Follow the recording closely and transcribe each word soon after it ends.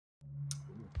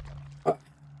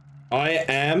I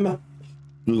am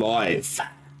live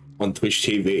on Twitch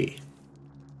TV.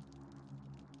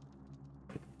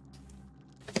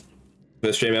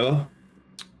 First stream ever?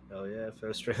 Oh yeah,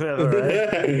 first stream ever,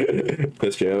 right?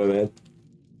 First stream ever, man.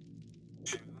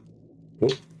 Oh.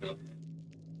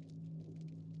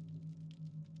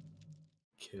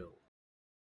 Kill.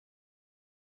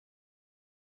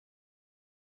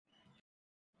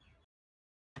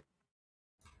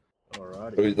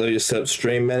 Alrighty. Let me just set up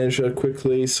stream manager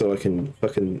quickly so I can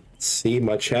fucking see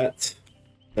my chat.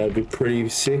 That'd be pretty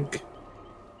sick.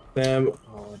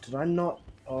 Oh, did I not?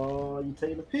 Oh, you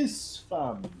taking a piss,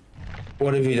 fam.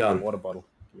 What have you done? Water bottle.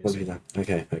 What have you done?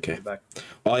 Okay, okay. Get back.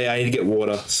 Oh yeah, I need to get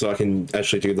water so I can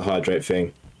actually do the hydrate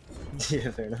thing. Yeah,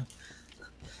 fair enough.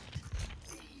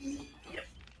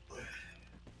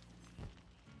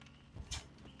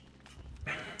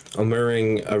 I'm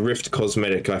wearing a Rift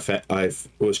cosmetic. I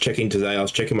was checking today. I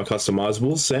was checking my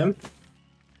customizables, Sam,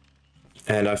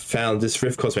 and I found this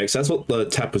Rift cosmetic. So that's what the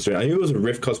tap was doing. I knew it was a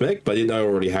Rift cosmetic, but I didn't know I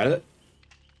already had it.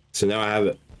 So now I have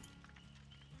it.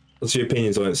 What's your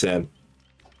opinions on it, Sam?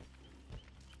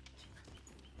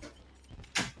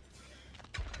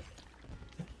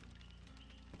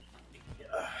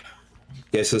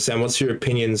 Yeah, so Sam, what's your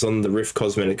opinions on the Rift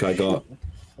cosmetic I got?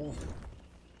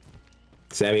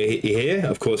 Sam, you here?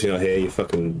 Of course you're not here, you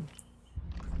fucking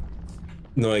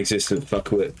non-existent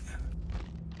fuckwit.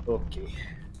 Okay.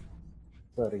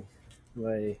 Sorry.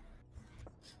 My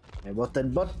water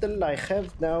bottle I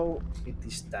have now. It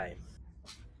is time.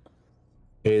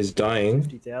 It is dying.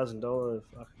 $50,000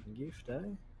 fucking gift,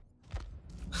 eh?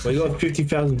 Well, you got a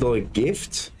 $50,000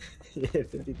 gift? Yeah,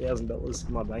 $50,000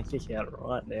 in my bank account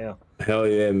right now. Hell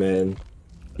yeah, man.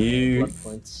 You Blood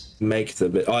points. make the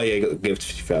bit. Oh yeah, you got the gift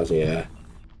 50,000. Yeah,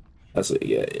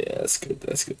 yeah, that's good.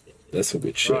 That's good. That's some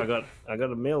good shit. Oh, I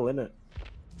got a mil in it.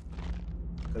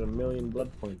 Got 1 million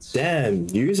blood points. Damn,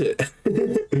 use it.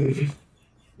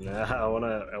 Nah, I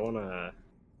wanna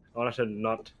to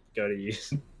not go to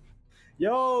use.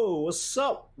 Yo, what's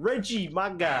up, Reggie, my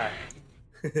guy?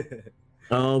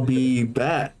 I'll be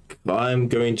back. I'm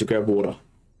going to grab water.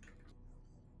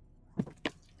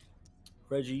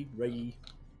 Reg.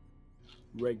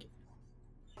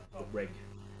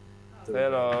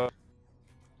 Hello.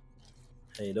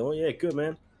 How you doing? Yeah, good,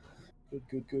 man.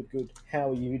 Good. How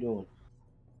are you doing?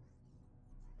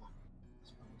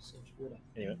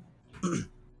 Anyway.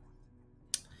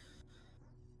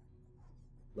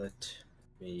 Let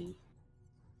me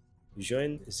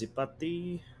join the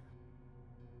party.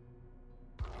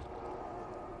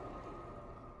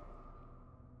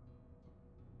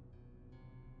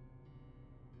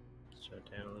 Shut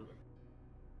down.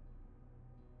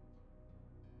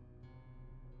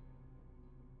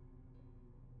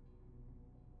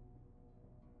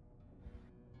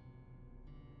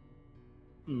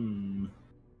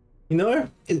 You know,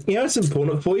 it's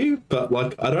important for you, but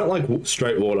like, I don't like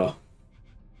straight water.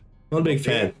 Not a big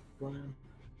fan.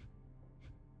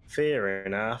 Fair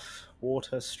enough.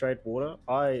 Straight water.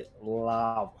 I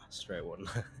love straight water.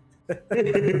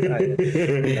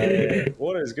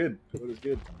 Water is good.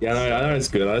 Yeah, I know it's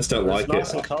good. I just don't like it's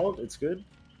nice it. and cold. It's good.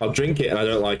 I'll drink it and I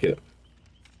don't like it.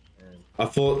 I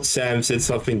thought Sam said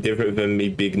something different than me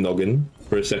big noggin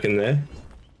for a second there.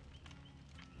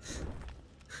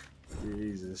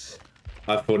 Jesus.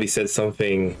 I thought he said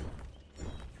something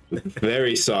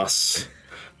very sus.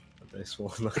 This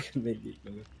one like me.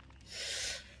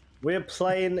 We're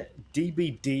playing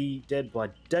DBD Dead by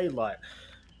Daylight.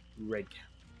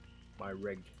 My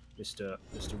Reg. Mr.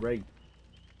 Reg.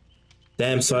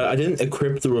 Damn, so I didn't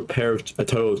equip the repair of a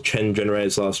total of 10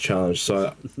 generators last challenge,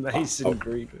 so... Mason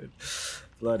Greenwood.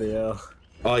 Bloody hell.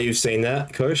 Oh, you've seen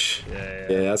that, Kush? Yeah.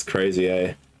 Yeah, that's crazy,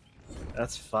 eh?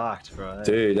 That's fucked, bro.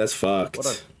 Dude, that's fucked. What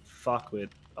a fuckwit.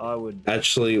 I would...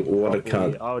 Actually, what a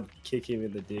cunt. I would kick him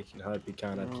in the dick and hope he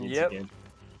can't have kids again.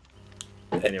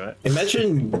 Anyway.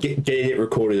 Imagine getting it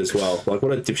recorded as well. Like,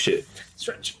 what a dipshit.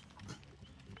 Stretch.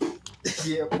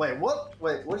 Yeah, wait, what?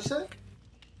 Wait, what'd you say?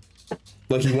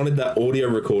 Like, he wanted that audio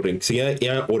recording. So, yeah,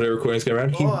 audio recordings go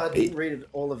around. I didn't read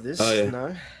all of this. Oh, yeah.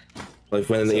 No. Like,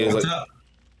 when he was like...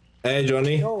 Hey,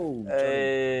 Johnny. Oh,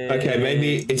 Hey. Okay,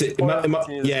 maybe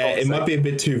it might be a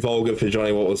bit too vulgar for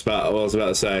Johnny. What I was about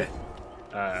to say.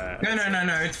 No,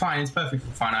 it's fine. It's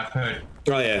perfectly fine. I've heard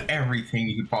everything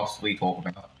you could possibly talk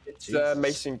about. It's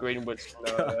Mason Greenwood.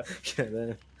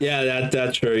 Yeah,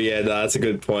 that's true. Yeah, that's a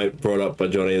good point brought up by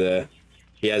Johnny there.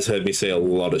 He has heard me say a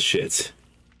lot of shit.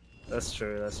 That's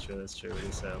true.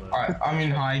 I'm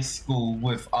in high school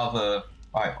with other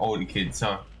older kids,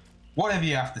 so whatever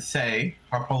you have to say,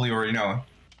 I probably already know.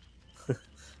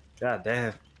 God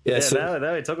damn. Yeah, so,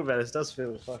 now we talk about it, it does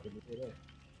feel fucking.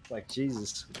 Like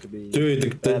Jesus, it could be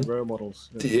Dude, bad role models.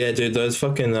 yeah, dude, those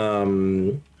fucking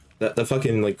that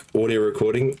fucking like audio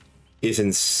recording is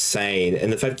insane,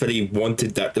 and the fact that he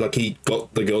wanted that, like he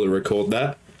got the girl to record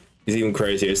that, is even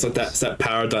crazier. It's like that. It's that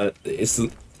paradigm. It's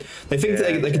they think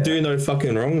they can do no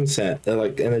fucking wrong. Set. They're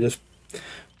like, and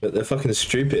they're fucking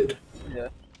stupid. Yeah.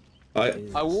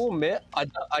 I will admit, I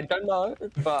don't know,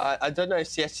 but I don't know if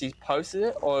she actually posted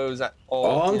it or it was that.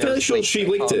 Or, I'm fairly sure she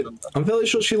leaked it. I'm fairly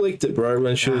sure she leaked it, bro,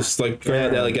 when she was like throwing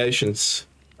out the allegations.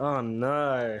 Oh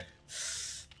no.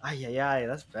 Ay,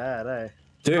 that's bad, eh?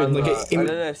 Dude, like, I don't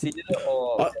know if she did it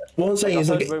or. What I'm saying is,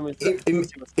 like,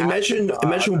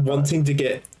 imagine wanting to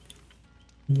get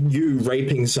you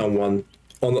raping someone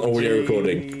on the audio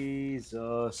recording.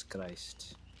 Jesus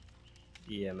Christ.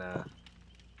 Yeah, nah.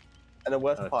 And the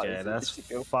worst part Okay, is that's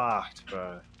fucked,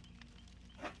 bro.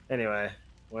 Anyway,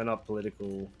 we're not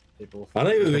political people. I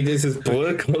don't even think this is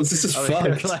political. This is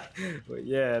fucked.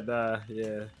 Yeah,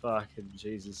 fucking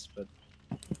Jesus, but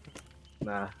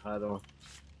nah, I don't want.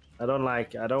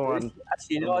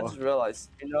 Actually, you know, I just realized,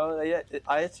 you know,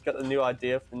 I actually got a new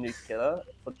idea for the new killer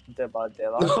for Dead by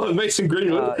Daylight. Oh, Mason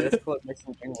Greenwood. Let's call it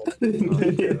Mason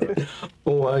Greenwood.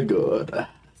 Oh my god.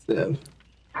 Sam.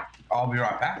 I'll be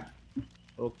right back. His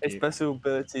Okay. special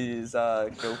ability is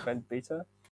girlfriend beater.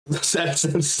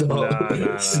 Sam, stop.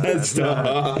 Nah, Sam, stop.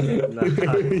 nah.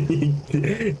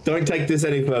 Don't take this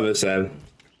any further, Sam.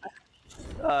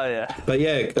 Oh yeah. But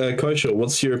yeah, Kosher,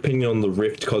 what's your opinion on the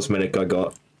Rift cosmetic I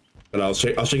got? And I was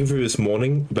checking through this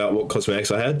morning about what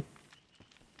cosmetics I had,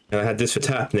 and I had this for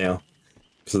Tap now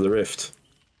because of the Rift.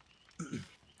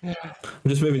 I'm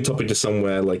just moving topic to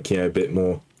somewhere like, you know, a bit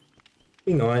more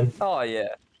benign. Oh yeah.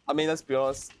 I mean, let's be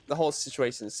honest. The whole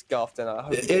situation is scuffed, and I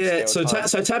hope. Yeah, so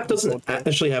Tap doesn't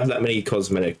actually have that many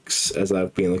cosmetics as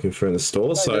I've been looking for in the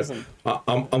store. So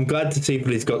I'm glad to see that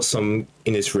he's got some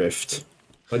in his Rift,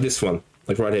 like this one,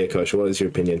 like right here, Kosher. What is your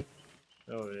opinion?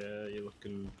 Oh yeah, you're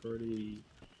looking pretty.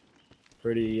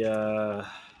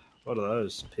 What are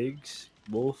those? Pigs?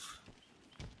 Wolf?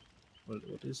 What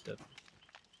is that?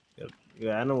 You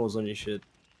got animals on your shit.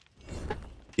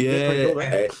 Yeah,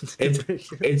 pretty cool,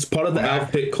 it's part of the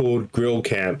outfit called Grill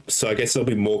Camp. So I guess there'll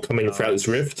be more coming throughout this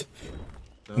Rift.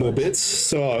 More bits.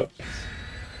 So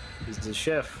He's the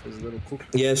chef. He's a little cook.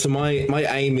 yeah, so my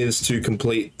aim is to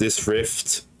complete this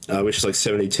Rift, which is like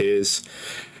 70 tiers.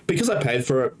 Because I paid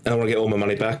for it, and I want to get all my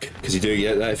money back. Because you do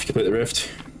get that if you complete the Rift.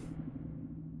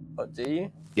 Oh, do you?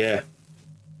 Yeah.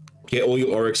 Get all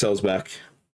your Oryx cells back.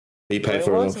 You pay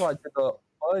for it. Why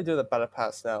do I do the battle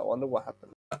pass now? I wonder what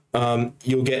happened.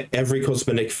 You'll get every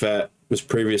cosmetic that was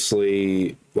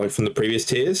previously, like from the previous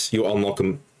tiers, you'll unlock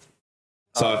them.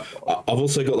 So I've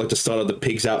also got like the start of the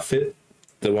pig's outfit,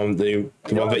 the one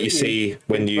that you see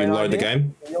when you load the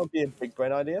game. You know what would be a big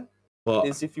brain idea? What?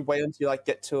 Is if you wait until you like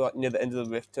get to near the end of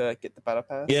the Rift to get the battle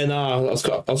pass. Yeah, no,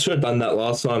 I should have done that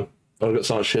last time. I got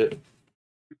so much shit.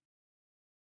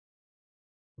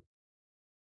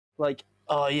 Like,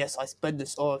 oh yes, I spend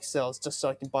this Oryx cells just so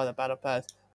I can buy the battle pass.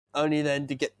 Only then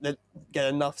to get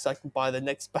enough so I can buy the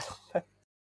next battle pass.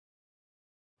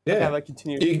 Yeah, have a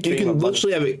continuous you stream can of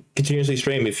literally have it continuously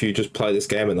stream if you just play this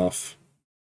game enough.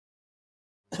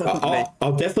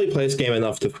 I'll definitely play this game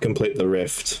enough to complete the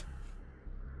Rift.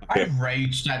 I've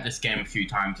raged at this game a few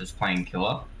times just playing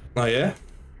Killer. Oh yeah?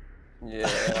 Yeah,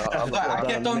 I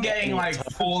kept on getting like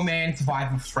 4-man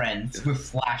survival friends with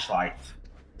flashlights.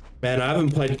 Man, I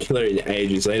haven't played Killer in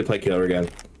ages. I need to play Killer again.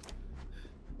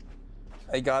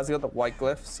 Hey guys, I got the white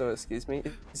glyph, so excuse me.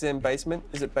 Is it in basement?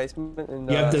 Is it basement? In,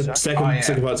 Yeah, the shack?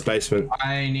 second part's basement.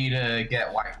 I need to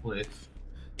get white glyph.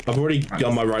 I've already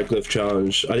done my right glyph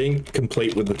challenge. I didn't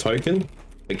complete with the token.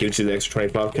 It gives you the extra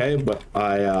 25k, but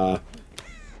I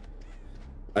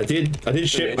did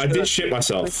shit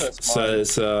myself. So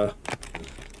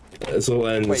it's all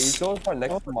ends. Wait, you saw it right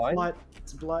next to mine? Blight.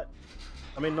 It's a blight.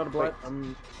 I mean, not a blight.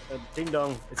 A ding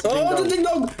dong. It's a Oh, ding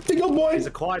dong. ding dong boy! It's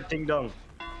a quiet ding dong.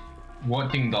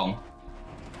 What ding dong?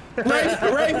 Rafe!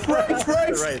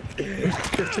 Right.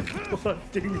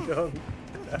 What ding dong?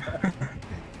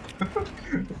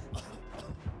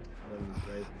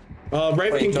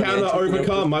 Rafe can counter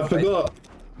overcome. I forgot.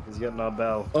 He's got no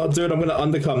bell. Oh, dude, I'm gonna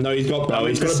undercome. No, he's got bell.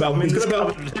 He's got a bell. He's got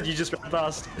a bell. You just ran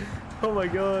past. Oh my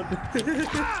god.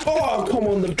 Oh, come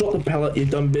on, drop the pallet, you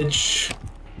dumb bitch.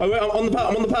 Oh wait, I'm on the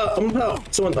pallet. I'm on the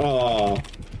pallet. Someone. Oh,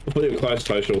 I put it close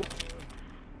social.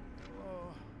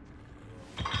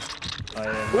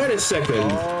 Wait a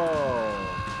second. Oh,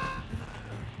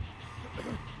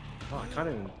 I can't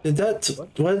even.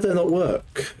 Why did that not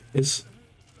work? It's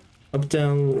up,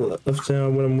 down, left,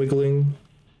 down when I'm wiggling.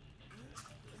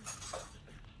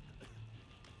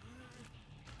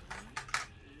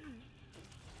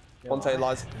 Monte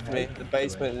lies to me. The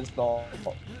basement is not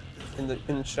in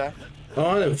the shack. Oh,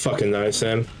 I don't fucking know,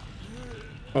 Sam.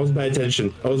 I wasn't paying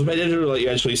attention. I wasn't paying attention to what you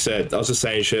actually said. I was just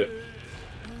saying shit.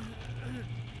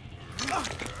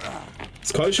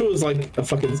 This kosher was like a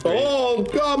fucking. Oh,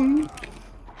 gum!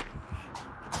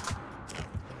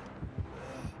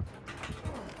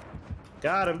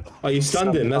 Got him. Oh, you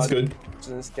stunned him. That's good.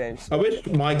 In this game. I wish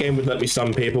my game would let me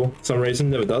stun people for some reason.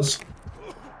 Never does.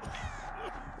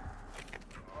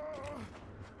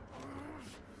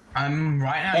 I'm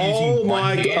right now Oh using my one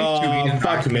hand to god! read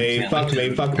Fuck me! an Fuck me!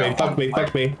 Fuck me! Fuck me!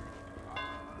 Fuck me!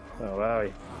 Oh wow.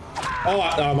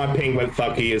 Oh, my ping went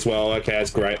fucky as well. Okay,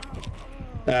 that's great.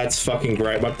 That's fucking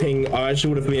great. My ping. I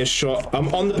actually would have been a shot.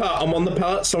 I'm on the pallet. I'm on the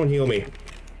pallet. Someone heal me.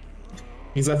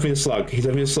 He's left me a slug. He's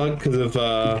left me a slug because of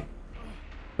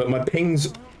But my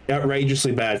ping's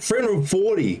outrageously bad.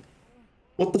 340.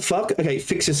 What the fuck? Okay,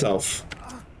 fix yourself,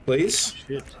 please.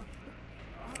 Shit.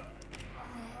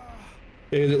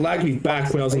 It lagged me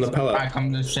back when I was on the pallet. Alright,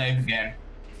 come to save again.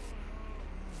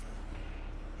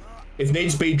 If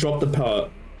needs be, drop the pallet.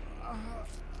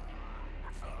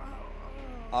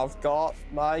 I've got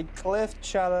my cliff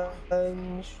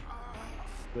challenge.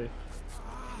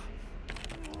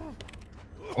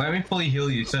 Let me fully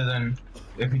heal you, so then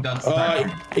if he does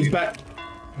He's back.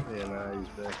 Yeah, no, he's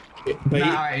back. But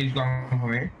nah, he's gone for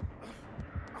me.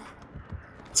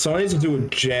 so I need to do a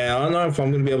jam. I don't know if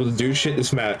I'm gonna be able to do shit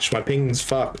this match. My ping's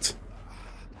fucked.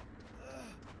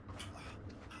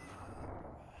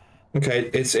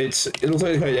 Okay, it looks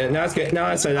like okay, now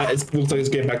I say that it looks like it's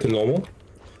getting back to normal.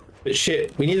 But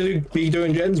shit, we need to be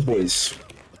doing gens, boys.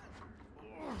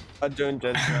 I'm doing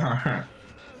gens now.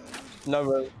 No,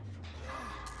 really.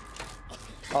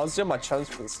 I was doing my challenge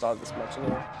for the start of this match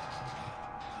anyway.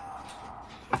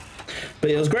 But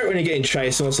yeah, it was great when you're getting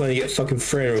chased and also you get fucking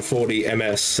 340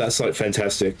 MS. That's like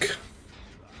fantastic.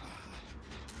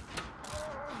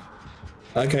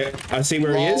 Okay, I see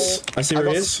where he is. I see where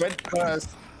he is.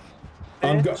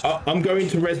 I'm going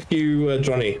to rescue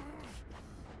Johnny.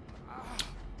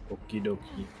 Okie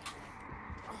dokie.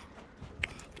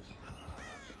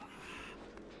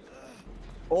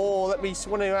 Oh, let me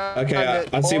swing around. Okay,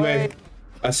 I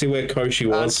see where Koshi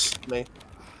was.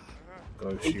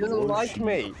 He doesn't like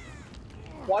me.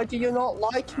 Why do you not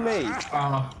like me?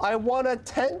 I want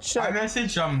attention. I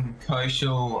messaged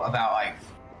Koshal about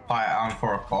like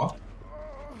 4 o'clock.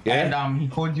 Yeah. And he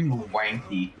called you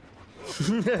wanky.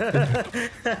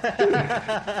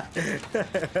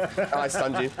 I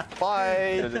stunned you.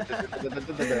 Bye.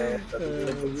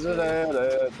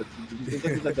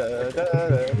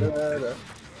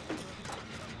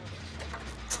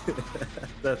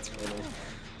 That's funny.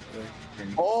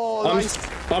 Oh, nice.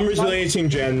 I'm resilienting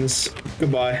gens.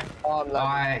 Goodbye. Oh,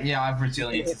 Yeah, I have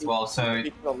resilience as well, so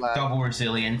double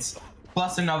resilience.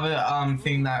 Plus another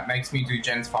thing that makes me do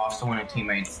gens faster when a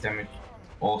teammate's damage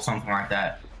or something like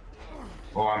that.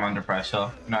 Or I'm under pressure.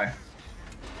 No.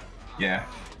 Yeah.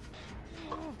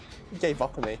 He gave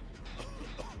up on me.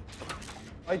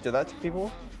 I do that to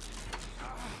people.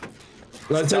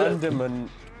 Let's Stunned him and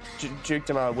juked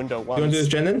him out a window once. You want to do this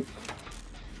gen then?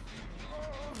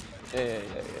 Yeah.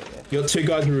 You got 2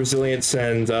 guys with resilience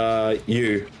and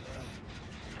you.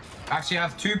 Actually, I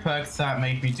have 2 perks that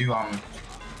make me do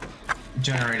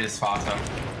generators faster.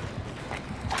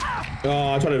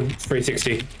 Oh, I tried a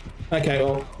 360. Okay,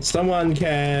 well, someone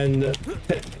can.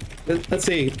 Let's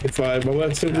see if my wiggle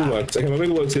works. Okay, my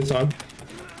wiggle works this time.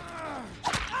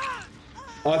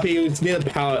 Oh, I think he was near the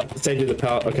pallet. Stay near the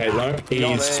pallet. Okay, no,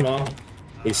 he's smart.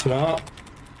 He's smart.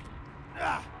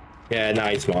 Yeah, no,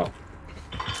 he's smart.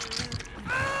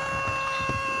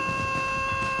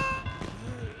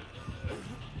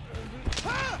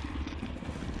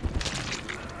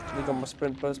 You got my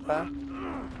sprint burst back.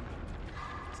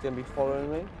 He's gonna be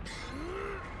following me.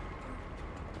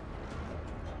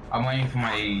 I'm waiting for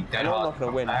my dead I'm not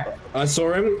gonna win. back. I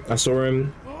saw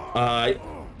him.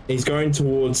 He's going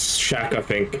towards Shack, I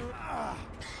think.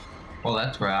 Well,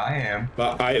 that's where I am.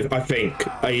 But I think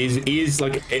he is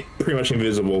like pretty much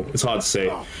invisible. It's hard to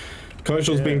see.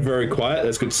 Koshal's being very quiet.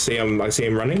 That's good to see him. I see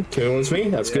him running towards me.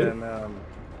 That's good. No,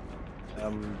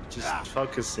 I'm just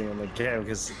focusing on the game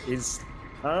because it's.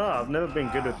 I don't know. I've never been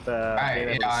good with.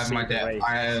 I have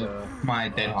my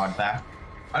dead hard back.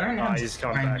 I don't know. He's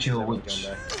coming back.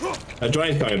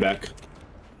 Johnny's coming back.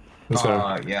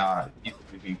 Yeah, he's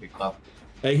being picked up.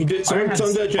 Hey, you can do someone do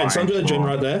the gen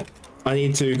right there. I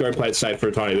need to go play it safe for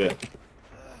a tiny bit.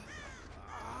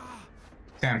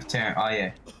 Sam. Oh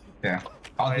yeah.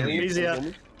 I'll heal you. He's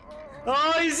here.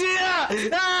 Oh, he's here!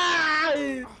 Ah!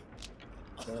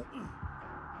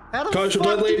 Koshal,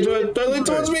 don't leave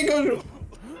towards me, Koshal.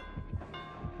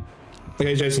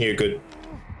 Okay, Jason, you're good.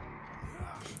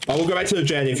 I will go back to the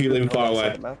gen if you leave far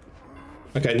away.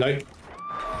 Okay, no.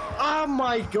 Oh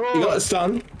my god! You got a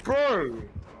stun. Bro!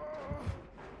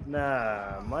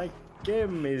 Nah, my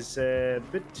game is a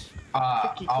bit...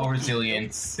 Our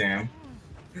resilience, Sam.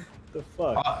 The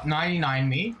fuck? 99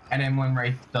 me, and then when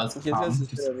Wraith does come,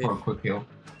 just really- for a quick heal.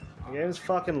 The game's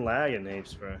fucking lagging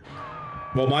heaps, bro.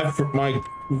 Well, my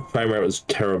frame rate was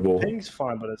terrible. Ping's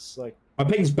fine, but it's like... My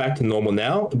ping's back to normal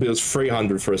now, but it was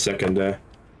 300 for a second there.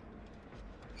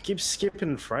 Keep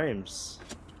skipping frames.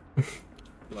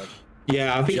 Like...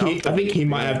 Yeah, I think he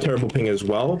might have terrible ping as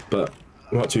well, but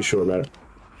I'm not too sure about it.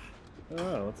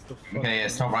 Oh, what's the fuck? Okay, yeah,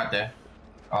 stop right there.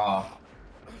 Oh.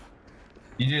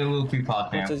 You did a little too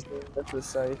fast, man. That's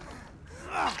just say.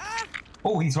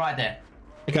 Oh, he's right there.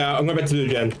 Okay, I'm going back to the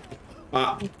gen.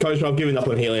 Coach, I've given up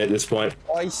on healing at this point.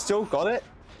 Oh, he still got it.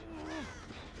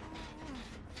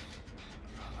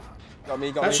 Got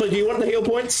me. Actually, do you want the heal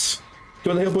points? Do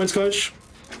you want the heal points, Coach?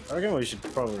 I reckon we should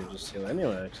probably just heal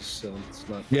anyway, just so it's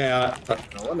not... Yeah,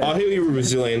 I'll heal you with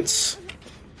resilience.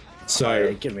 So, Oh,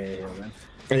 yeah, give me a heal, man.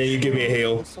 and then you give me a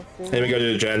heal. And then we go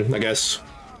to the gen, I guess.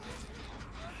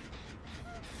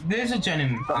 There's a gen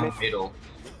in middle.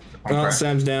 Oh,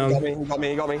 Sam's down. He got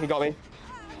me.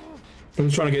 I'm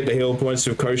just trying to get the heal points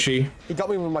with Koshi. He got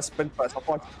me with my sprint first. I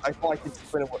thought I could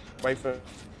sprint away from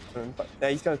him, but yeah,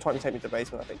 he's gonna try and take me to the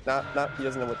basement, I think. Nah, he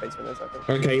doesn't know what basement is, I think.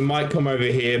 Okay, he might come over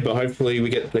here, but hopefully we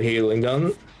get the healing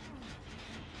done.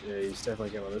 Yeah, he's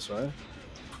definitely going this way.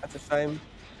 That's a shame.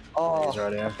 Oh, He's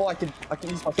right here. I thought I could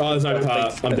use my. Oh, there's no sprint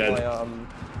part. to I'm get dead.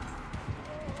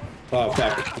 my, Oh,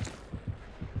 fuck.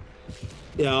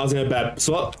 Yeah, I was in a bad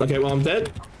spot. Okay, well, I'm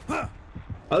dead. At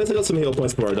least I got some heal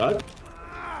points before I died.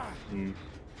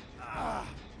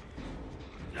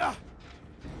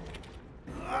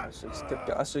 I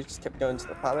should just kept going to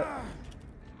the pallet.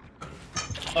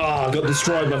 Oh, I got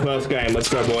destroyed my first game. Let's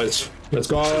go, boys. Let's Just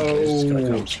gonna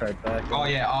go. come straight back. Oh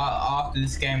yeah, after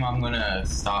this game, I'm gonna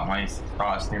start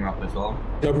stream up as well.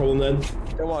 No problem then.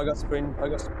 Don't worry, I got sprint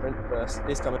first.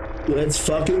 He's coming. Let's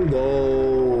fucking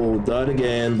go. Died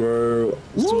again, bro.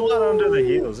 It's one under the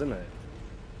heels, isn't it?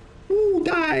 Ooh,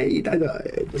 died. I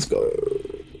died. Let's go.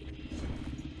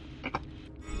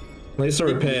 At least I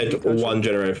repaired one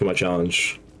generator for my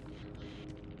challenge.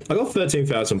 I got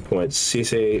 13,000 points.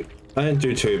 CC, I didn't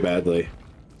do too badly.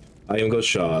 I even got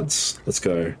shards. Let's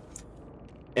go.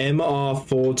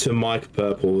 MR4 to Mike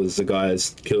Purple is the guy's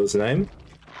killer's name.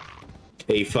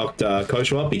 He fucked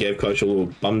Coach up. He gave Coach a little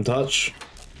bum touch.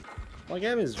 My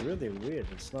game is really weird.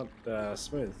 It's not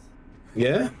smooth.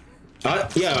 Yeah?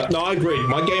 Yeah, no, I agree.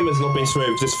 My game has not been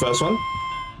smooth, this first one.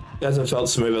 It hasn't felt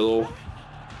smooth at all.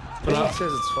 But It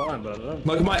says it's fine, but I don't...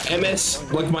 like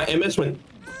my MS went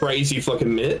crazy for like a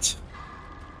minute.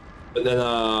 But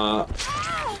then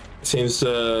seems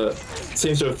to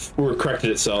have corrected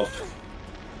itself.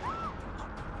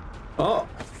 Oh,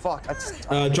 Fuck, I just...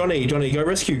 Johnny, go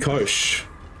rescue Kosh.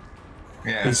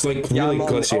 Yeah. He's like Yeah, really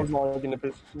close to I was you. not in a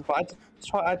position, but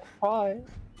I try.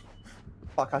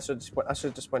 Fuck, I should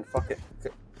just went fuck it.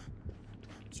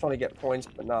 Just trying to get points,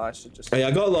 but no, I should just... Hey,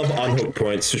 I got a lot of unhooked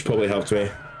points, which probably helped me.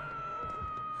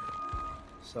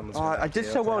 Someone's I did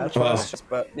so well in the Oh. first,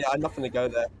 but yeah, I had nothing to go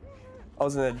there. I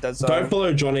was in a dead zone. Don't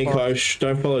follow Johnny, Kosh.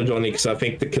 Don't follow Johnny, because I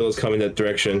think the killer's coming that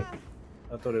direction.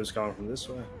 I thought it was coming from this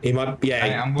way. He might, yeah,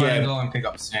 Hey, I'm gonna yeah. go and pick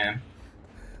up Sam.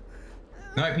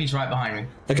 Nope, he's right behind me.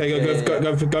 Okay,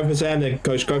 go for Sam then,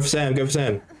 Coach. Go for Sam.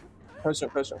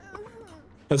 Person.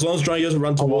 As long as Johnny doesn't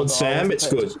run towards Sam, it's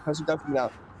good. Person, go for me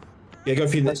now. Yeah, go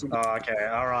for you. Oh, okay,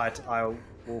 alright. I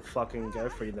will fucking go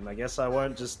for you then. I guess I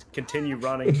won't just continue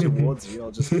running towards you.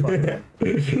 I'll just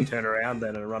fucking turn around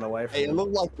then and run away from Hey, it you.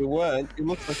 looked like we weren't. It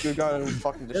looked like you were going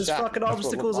fucking to There's shack. fucking That's what it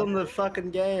obstacles looked on like. the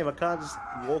fucking game. I can't just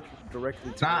walk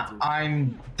directly towards Nah, you.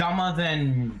 I'm dumber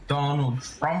than Donald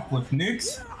Trump with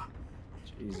nukes.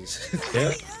 Jesus.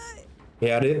 Yeah.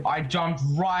 Yeah, I did. I jumped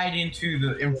right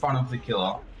in front of the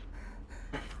killer.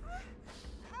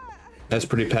 That's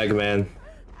pretty peg, man.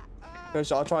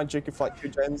 Coach, I'll try and juke you for like 2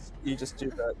 gens. You just do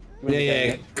that.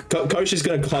 Yeah. Coach is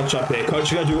gonna clutch up here.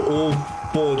 Coach is gonna do all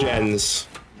 4 gens.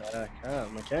 I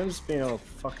can't. My game's been all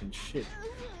fucking shit.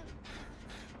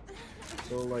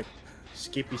 It's all like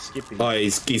skippy. Oh,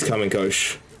 he's coming,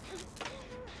 Coach.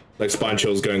 Like Spine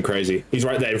Chill's going crazy. He's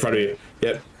right there in front of you.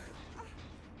 Yep.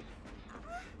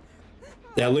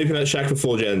 Now leave him at Shack for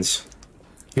 4 gens.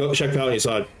 You got Shack Power on your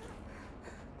side.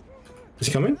 Is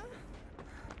he coming?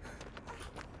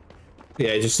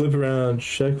 Yeah, just loop around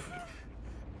Shack.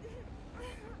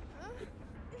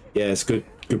 Yeah, it's good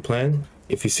plan.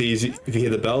 If you hear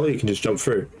the bell, you can just jump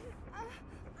through.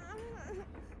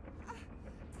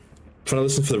 trying to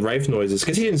listen for the rave noises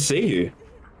because he didn't see you.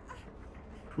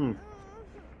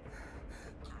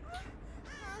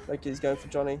 Like he's going for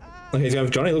Johnny. Okay, he's going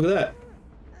for Johnny. Look at that.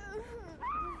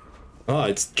 Oh,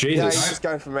 it's Jesus. Yeah, he's just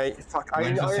going for me. Fuck,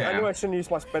 I knew I shouldn't use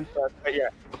my sprint first, but yeah.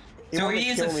 So he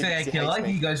is a fair killer.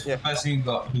 He goes for the person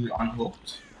who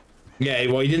unhooked. Yeah,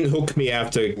 well, he didn't hook me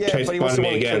after chasing behind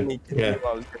me again. Yeah.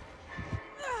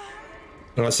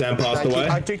 And Sam passed away.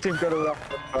 I kicked him good enough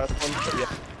for the first one, but yeah.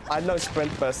 I had no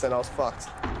sprint burst and I was fucked.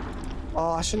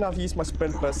 Oh, I shouldn't have used my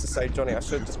sprint burst to save Johnny. I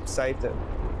should have just saved it.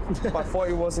 But I thought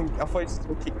he wasn't. I thought he just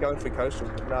would keep going for Kosher.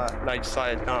 No, he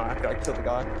decided, no, I killed the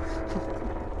guy.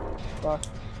 Fuck.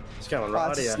 It's going right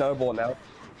It's a here. snowball now.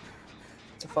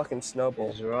 It's a fucking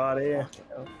snowball. It's right here.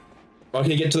 Oh,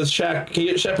 can you get to the shack? Can you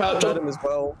get shack out, I John? him as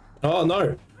well. Oh,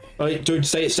 no. Oh, dude,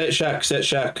 stay at shack. Stay at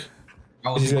shack.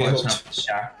 I was He's gonna close get enough to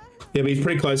Shaq. Yeah, but he's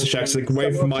pretty close to shack, so the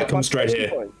wave might come straight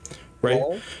here.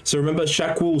 Right? So remember,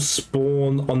 shack will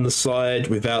spawn on the side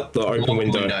without the open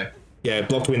window. Yeah,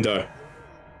 blocked window.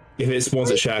 If it spawns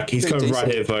at shack, he's coming right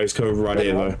here, though. He's coming right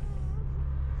here, though.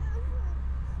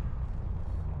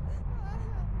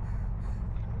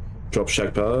 Drop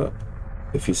shack power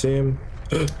if you see him.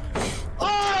 Oh!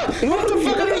 What the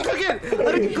fuck? I didn't click it!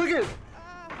 I didn't click it!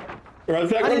 Run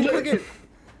back, I run didn't click back! it!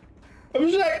 I'm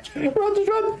shack! Run, just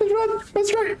run! Run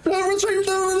straight! Run straight!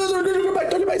 Go back!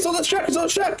 Don't go back! It's on that shack! It's on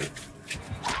that shack!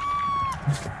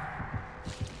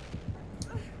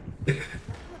 You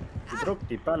broke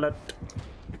the pallet.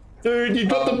 Dude, you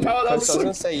dropped the pallet! I was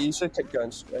gonna say, you should keep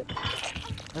going straight.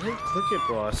 I didn't click it,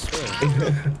 bro, I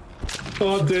swear.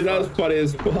 Oh, dude, that was funny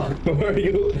as fuck.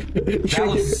 That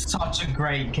was such a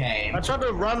great game. I tried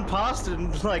to run past it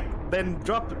and like then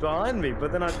dropped it behind me,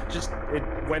 but then it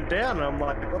went down and I'm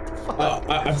like, what the fuck?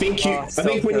 I think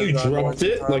when you dropped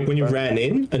it, like when you ran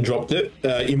in and dropped it,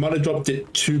 you might have dropped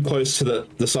it too close to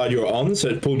the side you were on, so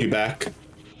it pulled you back.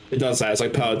 It does that. It's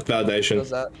like powered validation.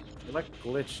 Does that? It like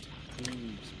glitched.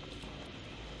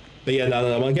 But yeah,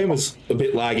 no, my game was a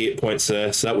bit laggy at points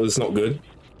there, so that was not good.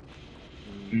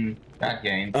 That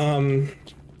game. I'm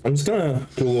just gonna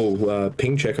do a little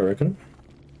ping check, I reckon.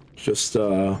 Just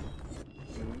well,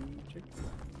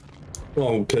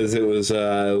 because it was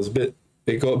a bit,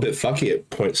 it got a bit fucky at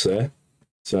points there,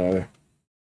 so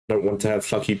don't want to have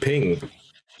fucky ping.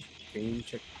 Ping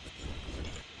check.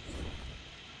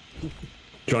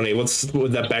 Johnny, what's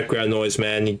with that background noise,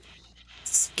 man?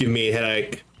 It's giving me a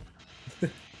headache.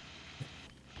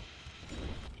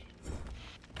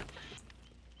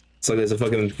 It's like there's a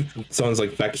fucking, someone's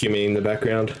like vacuuming in the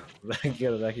background.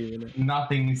 Get a vacuum in it.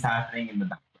 Nothing is happening in the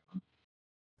background.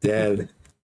 Damn.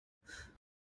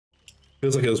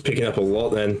 Feels like it was picking up a lot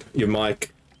then, your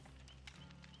mic.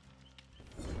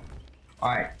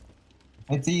 Alright.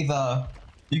 It's either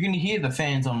you can hear the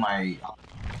fans on my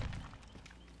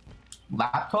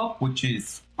laptop, which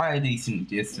is quite a decent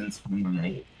distance from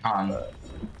my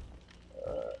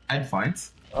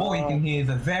headphones, or you can hear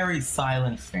the very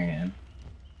silent fan.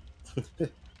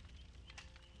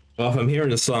 Well, if I'm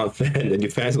hearing a silent fan, then your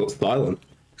fans look silent.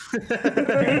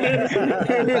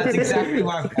 That's exactly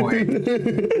my point.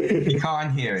 You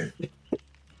can't hear it.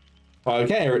 Well, I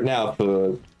can't hear it now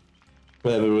for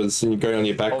whatever was going on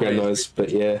your background noise, but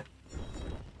yeah.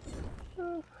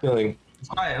 Feeling.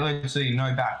 Alright, literally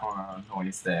no background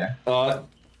noise there.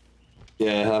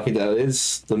 Yeah, I think that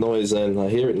is the noise, and I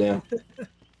hear it now.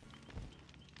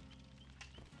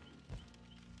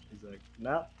 He's like,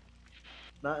 nah,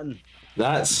 nothing.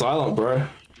 That's silent, bro.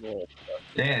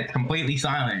 Yeah, it's completely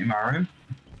silent in my room.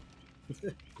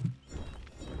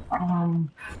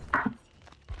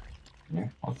 Yeah,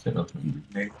 I'll set up and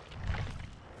maybe.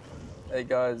 Hey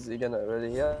guys, you gonna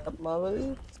ready up,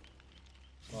 Molly?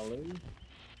 Molly?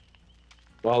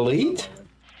 Waleed?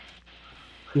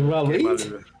 You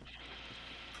Waleed?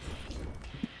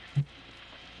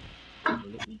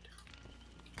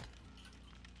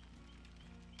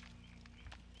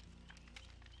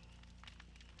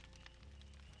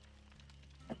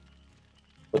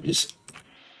 I just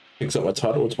fix up my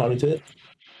title a tiny bit.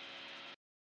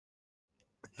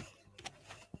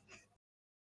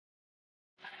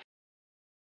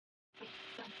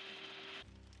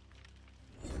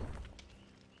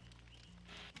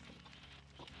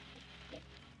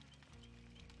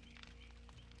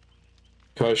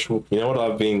 Coach, you know what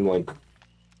I've been like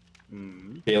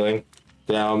feeling?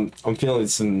 I'm feeling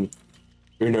some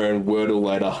Uno and Wordle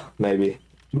later, maybe.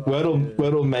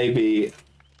 Wordle maybe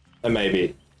a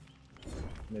maybe.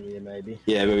 Maybe a maybe.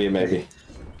 Yeah, maybe a maybe.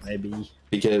 Maybe.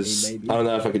 Because Maybe. I don't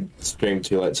know if I could stream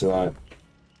too late tonight.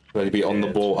 I need to be on the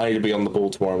ball. I need to be on the ball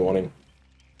tomorrow morning.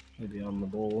 Maybe on the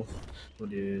ball. What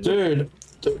do you... Dude,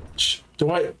 do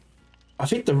I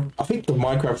think the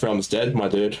Minecraft realm's dead, my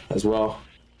dude, as well.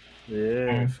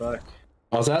 Yeah, fuck.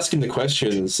 I was asking the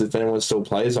questions if anyone still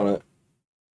plays on it.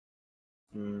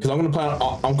 Because I'm gonna play.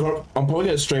 I'm probably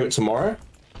gonna stream it tomorrow.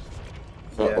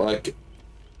 But like,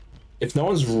 if no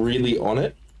one's really on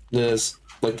it, there's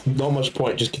like not much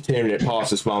point just continuing it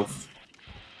past this month.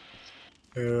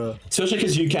 Yeah. Especially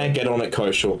because you can't get on it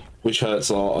kosher, which hurts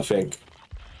a lot, I think.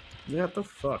 Yeah, what the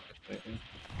fuck?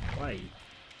 Why?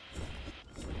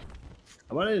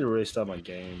 I might need to restart my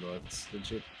game, but it's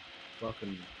legit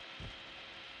fucking.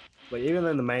 Like, even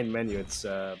in the main menu, it's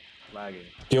lagging.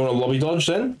 Do you want a lobby dodge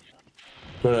then?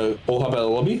 You want to all hop out of the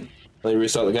lobby? Let me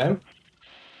restart the game.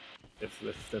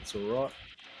 If that's alright.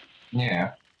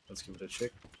 Yeah. Let's give it a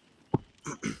check.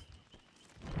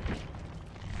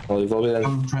 I'll leave lobby then.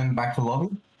 I'm turning back to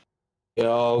lobby. Yeah,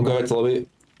 I'll go back to lobby.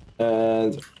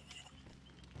 And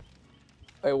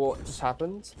Wait, what just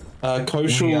happened? We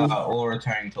Koshal. are all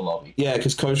returning to lobby. Yeah,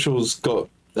 because Koshal's got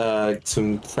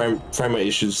some frame rate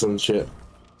issues and shit.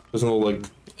 Doesn't all like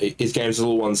his game's a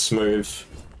little unsmooth.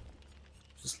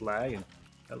 Just lagging.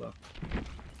 Hello.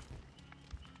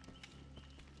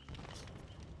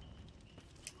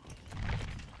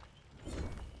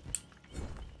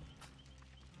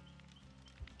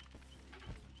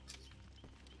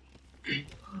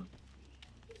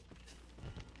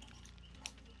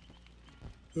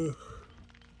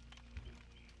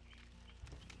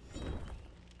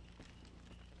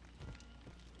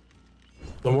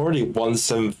 I'm already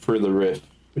 1/7 through the rift,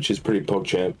 which is pretty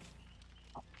PogChamp.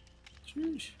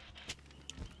 Sheesh.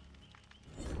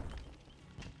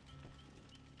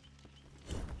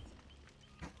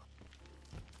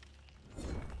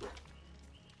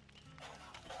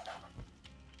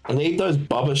 I need those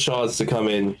Bubba shards to come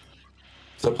in.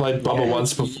 So I played Bubba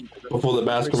once before the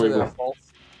mask removal.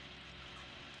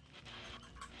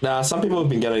 Nah, some people have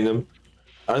been getting them.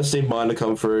 I just need mine to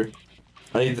come through.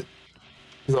 I need.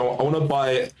 Because I want to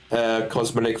buy a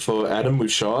cosmetic for Adam with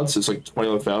shards. It's like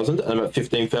 21,000, and I'm at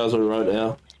 15,000 right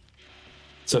now.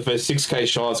 So if a 6k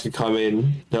shards could come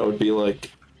in, that would be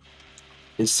like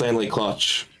insanely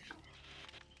clutch.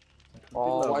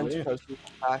 Oh, why don't you post it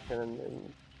back and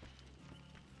then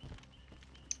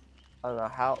I don't know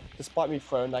how, despite me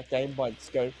throwing that game by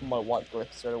just going for my white brick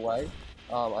straight away,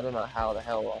 I don't know how the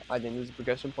hell I didn't use a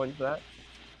progression point for that.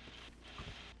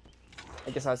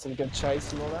 I guess I had some good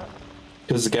chase and all that.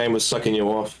 Because the game was sucking you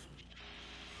off.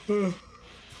 You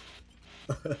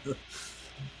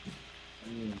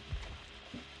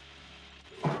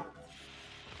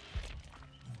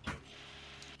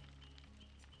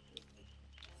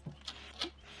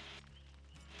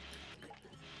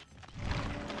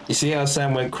see how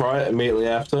Sam went quiet immediately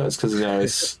after? It's because he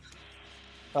knows.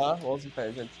 Huh? I wasn't paying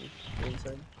attention. You know what I'm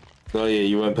saying? Oh yeah,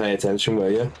 you weren't paying attention, were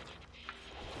you?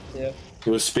 Yeah.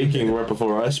 You were speaking right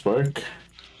before I spoke.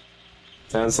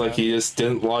 Sounds like he just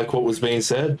didn't like what was being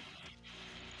said.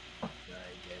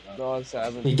 No, I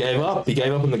haven't. He gave up. He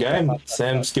gave up on the game.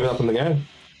 Sam's given up on the game.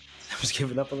 I was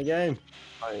giving up on the game.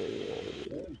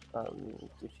 I'm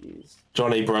confused.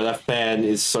 Johnny, bro, that fan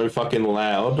is so fucking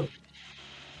loud.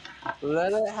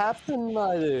 Let it happen,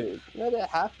 my dude. Let it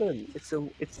happen. It's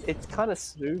kind of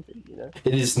soothing, you know.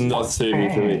 It is not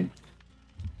soothing for me.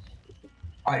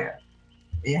 Oh yeah.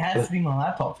 It has to be my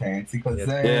laptop fans because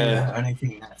they're the only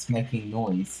thing that's making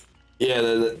noise. Yeah,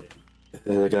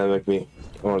 they're gonna make me.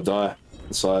 I want to die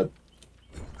inside.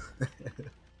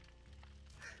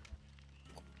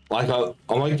 Like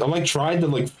I'm like trying to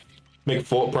like make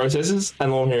thought processes,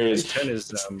 and all I'm hearing is. 10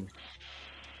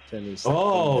 is.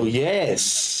 Oh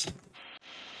yes.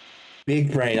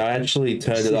 Big brain. I actually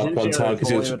turned it up one time because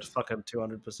he was fucking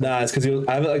 200%. Nah, it's because he was.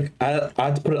 I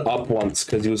had to put it up once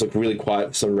because he was like really quiet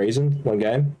for some reason. One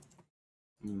game.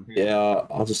 Mm-hmm. Yeah,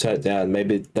 I'll just turn it down.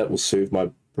 Maybe that will soothe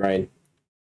my brain.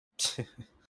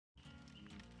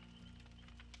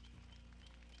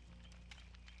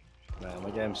 Nah, my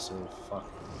game's still fuck,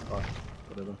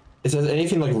 whatever. Is there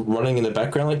anything like running in the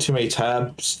background, like too many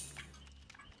tabs?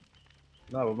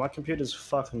 No, but my computer's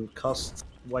fucking cost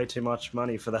way too much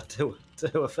money for that to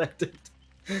affect it.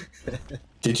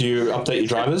 Did you update your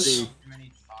drivers?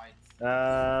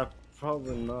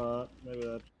 Probably not. Maybe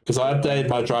that. Because I updated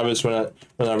my drivers when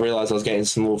I realized I was getting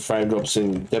some more frame drops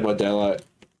in Dead by Daylight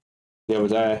the other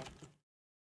day.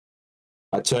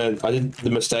 I did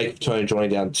the mistake of turning Johnny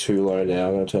down too low now.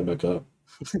 I'm gonna turn back up.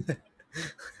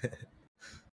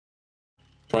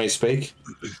 Johnny, speak.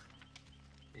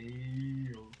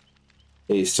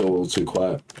 He's still a little too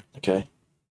quiet. Okay.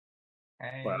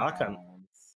 Hey, Well, I can't.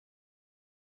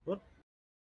 What?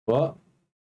 What?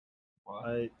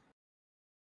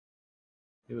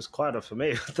 It was quieter for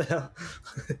me. What the hell?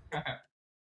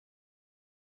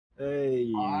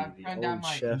 Hey, I the turned down old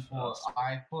my chef. input.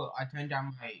 I turned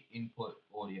down my input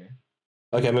audio.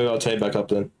 Okay, maybe I'll turn it back up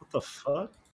then. What the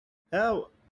fuck?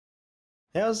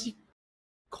 How's he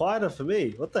quieter for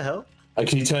me? What the hell?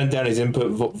 Because he turned down his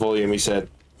input volume, he said.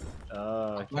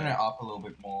 I'm going it up a little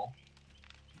bit more.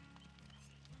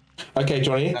 Okay,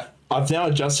 Johnny, I've now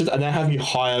adjusted. I now have you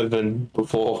higher than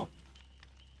before.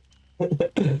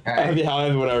 I have you higher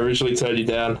than when I originally turned you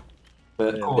down.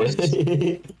 But... Of course.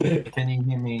 Can you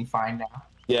hear me fine now?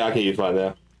 Yeah, I can hear you fine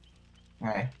now.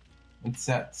 Okay. It's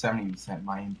at 70%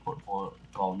 my input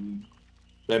volume.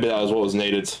 Maybe that was what was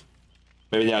needed.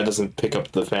 Maybe now it doesn't pick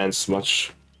up the fans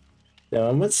much. Yeah,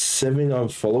 I'm at 79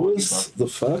 followers. The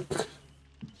fuck?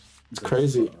 It's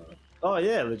crazy. Oh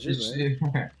yeah, legit.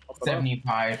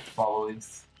 75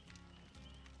 followers.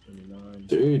 79.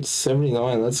 Dude,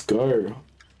 79. Let's go.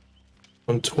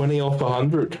 I'm 20 off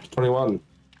 100. 21.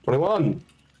 21.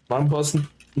 9 plus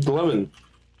 11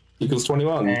 equals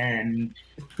 21. And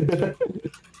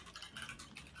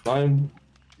 9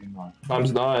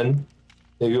 times 9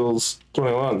 equals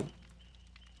 21.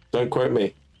 Don't quote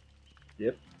me.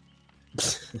 Yep.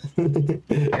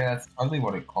 yeah, that's totally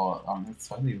what it costs. That's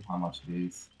totally how much it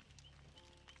is.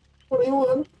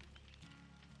 21.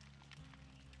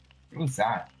 Who's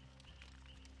that?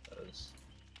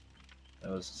 That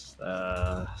was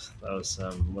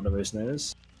whatever his name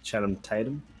is. Channing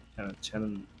Tatum.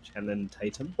 Channing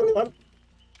Tatum. 21. What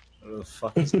the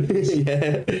fuck is this?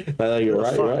 Yeah. No, you're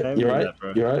right.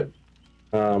 You're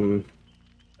right.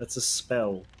 That's a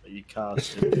spell that you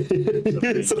cast in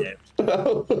the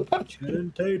game.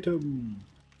 Channing Tatum.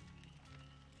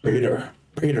 Peter.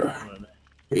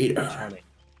 Channing.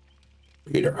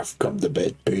 Peter, I've come to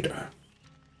bed, Peter.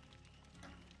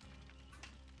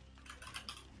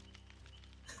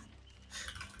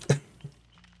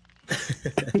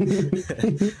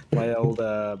 my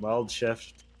old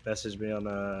chef messaged me on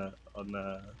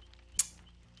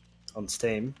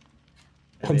Steam.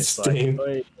 And On he's Steam.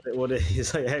 Like,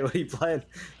 he's like, hey, what are you playing? I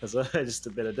was like, just a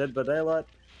bit of Dead by Daylight.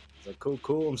 He's like,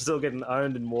 cool. I'm still getting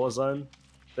owned in Warzone.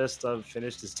 Best I've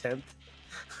finished is 10th.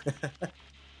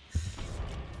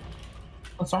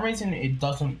 For some reason, it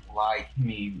doesn't like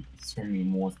me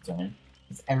streaming Warzone.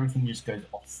 Because everything just goes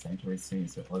off center as soon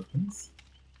as it opens.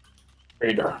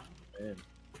 Peter. Man.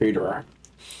 Peter,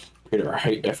 I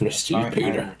hate ethnicity,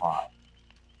 Peter. I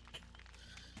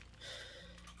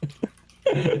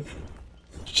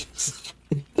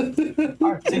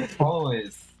have 6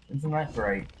 followers. Isn't that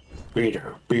great?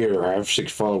 Peter, I have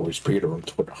 6 followers, Peter, on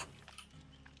Twitter.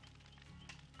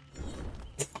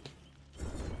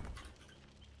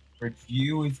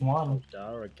 Review is one.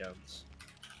 Dara guns.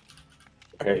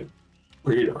 Hey,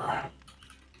 Peter.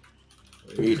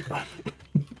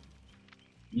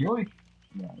 You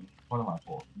no, what am I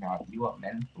for? No, you are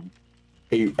mental.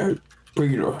 Hey,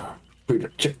 Peter,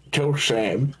 tell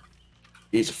Sam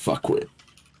he's a fuckwit.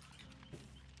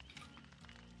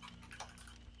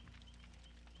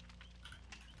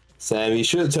 Sam, you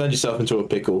should have turned yourself into a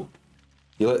pickle.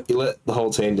 You let the whole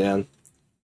team down.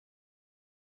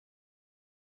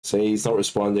 See, he's not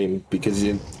responding because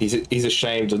he's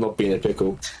ashamed of not being a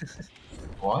pickle.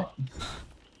 What?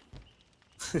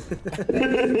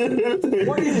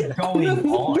 What is going on?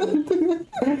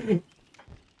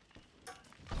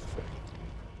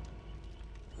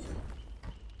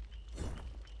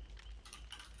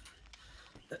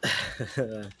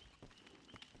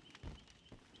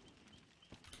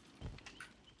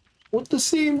 What the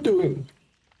team doing?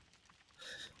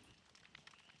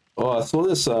 Oh, I saw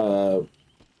this.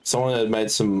 Someone had made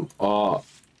some art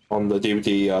on the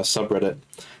DVD subreddit,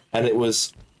 and it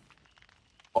was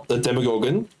the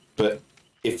Demogorgon, but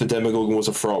if the Demogorgon was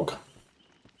a frog.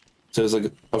 So it was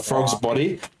like a frog's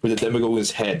body with a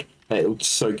Demogorgon's head, and it looked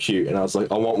so cute. And I was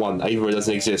like, I want one. Even though it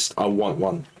doesn't exist, I want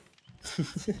one.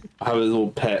 I have a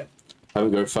little pet. I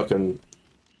would go fucking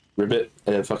ribbit,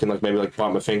 and then fucking like maybe like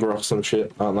bite my finger off some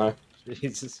shit. I don't know.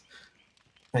 Jesus.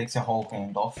 Takes a whole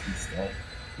hand off instead.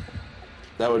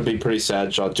 That would be pretty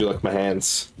sad. I'd do like my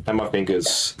hands and my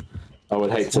fingers. I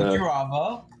would hate Would you to.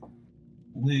 rather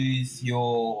lose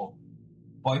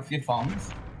both your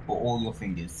thumbs or all your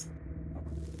fingers?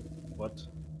 What?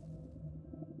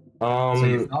 So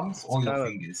your thumbs or your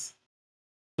fingers?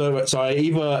 So I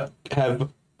either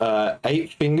have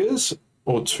 8 fingers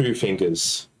or 2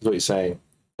 fingers. Is what you're saying?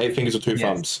 8 fingers or 2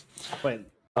 thumbs. Wait.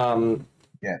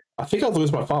 Yeah. I think I'd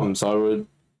lose my thumbs. I would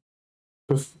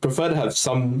prefer to have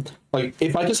some. Like,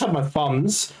 if I just have my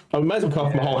thumbs, I might as well cut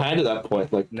off my whole hand at that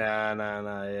point. Like,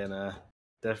 Nah.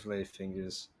 Definitely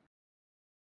fingers.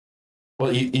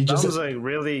 well, you just. Thumbs are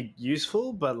really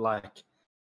useful, but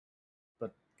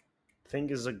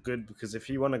fingers are good because if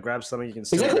you want to grab something, you can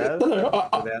still Exactly. grab.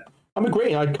 No, I'm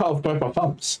agreeing. I'd cut off both my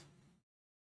thumbs.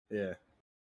 Yeah.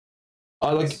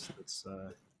 I like. It's,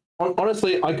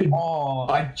 honestly, I could. Oh,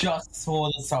 I just saw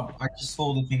the sub. I just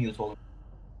saw the thing you were talking.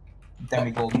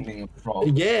 Demigorgon thing with the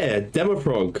frog. Yeah,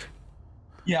 Demofrog.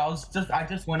 Yeah, I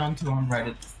just went onto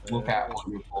Reddit to look at what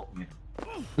you were talking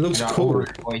about. It looks And I cool.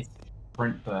 ordered a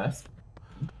sprint burst.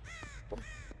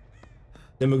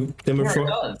 Yeah, it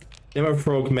does.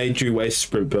 Demofrog made you waste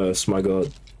sprint burst. My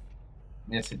god.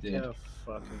 Yes, it did. yeah,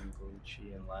 fucking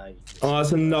Gucci and lag. Oh,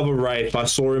 that's another Wraith. I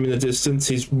saw him in the distance.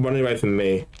 He's running away from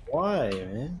me. Why,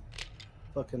 man?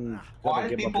 Fucking. Why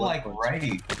do people like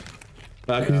Ray?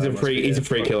 Because he's a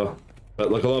free killer. But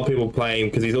like a lot of people play him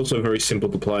because he's also very simple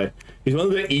to play. He's one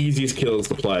of the easiest killers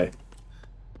to play.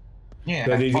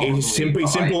 Yeah, He's simple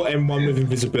M1 with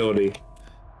invisibility.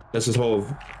 That's his whole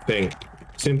thing.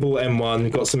 Simple M1,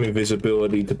 got some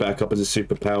invisibility to back up as a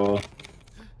superpower.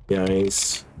 You know,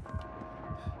 he's...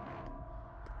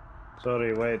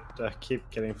 Sorry, wait. I keep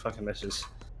getting fucking messages.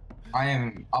 I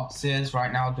am upstairs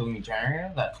right now doing a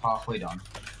generator that's halfway done.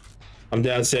 I'm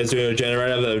downstairs doing a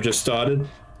generator that I've just started.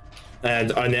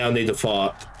 And I now need to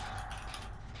fart.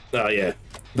 Oh yeah,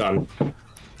 done.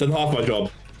 Done half my job.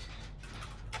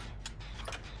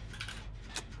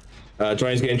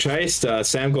 Johnny's getting chased.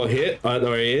 Sam got hit. I don't know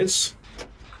where he is.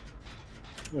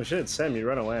 Oh shit, Sam, you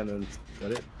ran away and then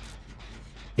got it.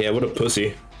 Yeah, what a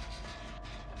pussy.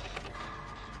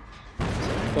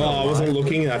 Oh, I wasn't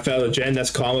looking and I failed a gen.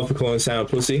 That's karma for calling Sam a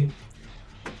pussy.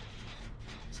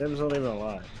 Sam's not even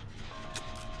alive.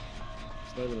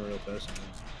 He's not even a real person.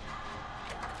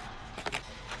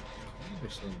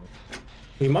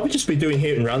 He might just be doing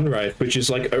hit and run Wraith, which is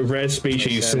like a rare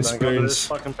species since Spoons.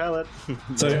 Fucking pallet.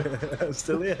 So I'm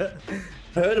still here.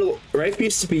 I heard Wraith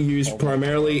used to be used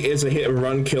primarily as a hit and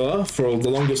run killer for the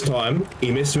longest time.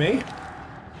 He missed me.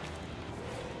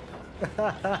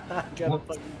 Gotta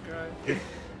fucking cry.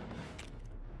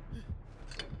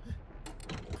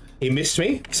 He missed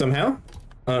me somehow.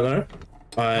 I don't know.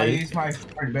 I used my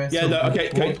sprint burst. Yeah, no,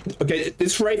 okay.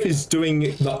 This Wraith is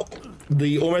doing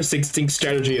the almost extinct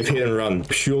strategy of hit and run,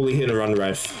 purely hit and run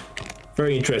Wraith.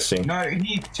 Very interesting. No,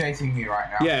 he's chasing me right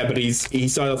now. Yeah, but he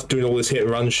started off doing all this hit and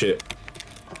run shit.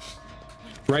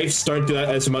 Wraiths don't do that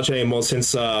as much anymore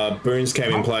since Boons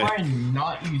came in play. Why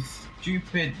not, you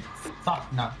stupid fuck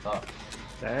nutter?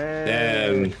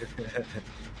 Damn.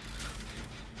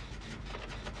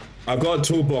 I've got a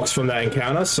toolbox from that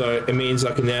encounter, so it means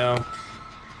I can now...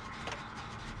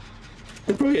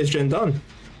 It probably gets gen done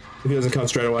if he doesn't come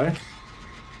straight away.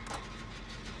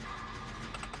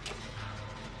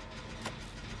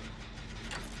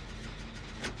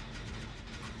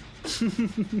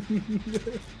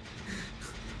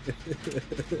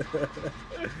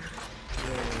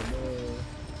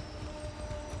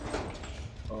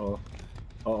 Oh.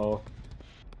 Uh-oh.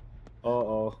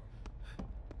 Uh-oh.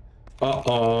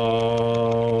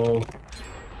 Uh-oh.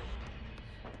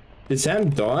 Did Sam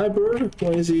die, bro?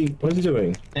 What is he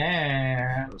doing?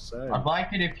 Damn. I'd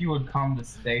like it if you would come to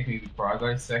save me before I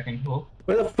go second hook.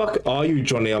 Where the fuck are you,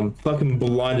 Johnny? I'm fucking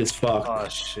blind as fuck. Oh,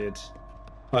 shit.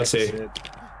 I see. Shit.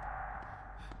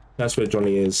 That's where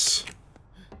Johnny is.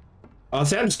 Oh,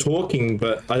 Sam's talking,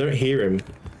 but I don't hear him.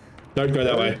 Don't go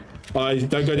that way.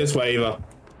 Don't go this way either.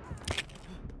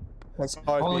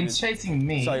 Oh, he's chasing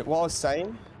me. So what I was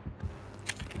saying...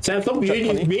 Sam, stop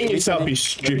muting yourself, you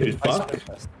stupid fuck.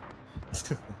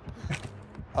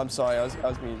 I'm sorry, I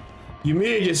was mean. You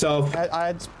muted yourself. I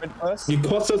had sprint burst. You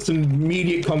cost us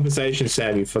immediate compensation,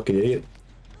 Sam, you fucking idiot.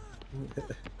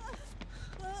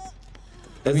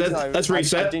 Let's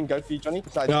reset. I didn't go for you, Johnny.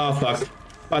 Oh, fuck.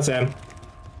 Bye, Sam.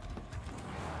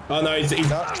 Oh, no, he's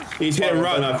hit and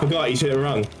run. I forgot, he's hit and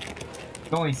run.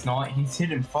 No, he's not. He's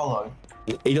hit and follow.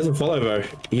 He doesn't follow, though.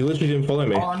 He literally didn't follow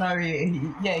me. Oh, no,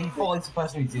 he follows the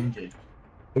person who's injured.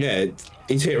 Yeah,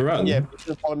 he's hit and run. Yeah, but he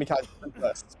doesn't follow me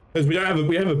first. Because we don't have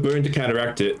a boon to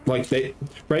counteract it. Like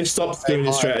Ray stopped doing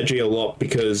this strategy a lot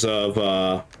because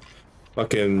of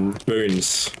fucking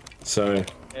boons. So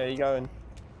Yeah, you going?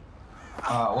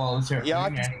 Well, is there? Yeah, I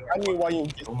knew why you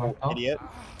idiot.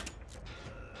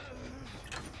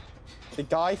 The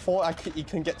guy thought he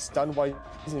can get stunned while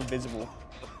he's invisible.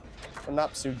 An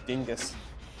absolute dingus.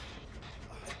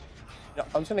 Yeah,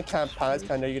 I'm just gonna camp pallets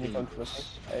because I know you're gonna come to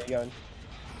us. There you going?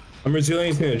 I'm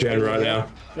resilient in a gen right now.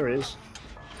 There he is.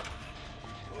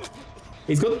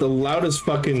 He's got the loudest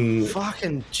fucking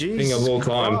Jesus thing of all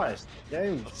time. Christ.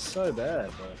 Game is so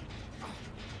bad, bro.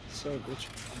 So good.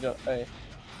 Yeah, hey.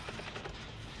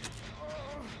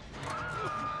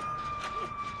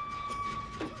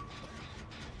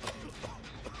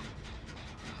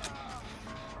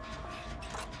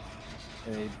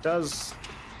 And he does.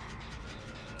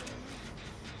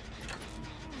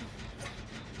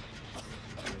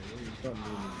 He's not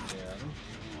moving down.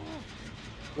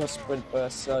 You got sprint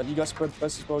burst. You got sprint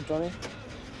burst as well, Johnny?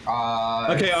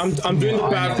 Okay, I'm doing the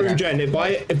bathroom gen.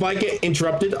 If I get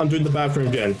interrupted, I'm doing the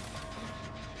bathroom gen.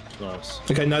 Nice.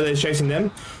 Okay, no, they're chasing them.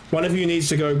 One of you needs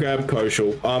to go grab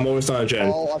Koshal. I'm almost on a gen.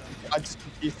 Oh, I just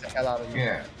confused the hell out of you.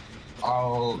 Yeah,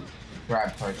 I'll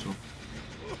grab Koshal.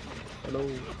 Hello.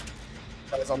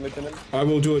 Guys, I'm looking at him. I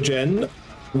will do a gen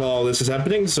while this is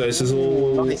happening. So this is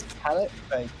all. Nice pallet,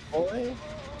 big boy.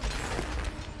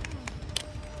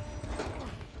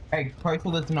 Hey,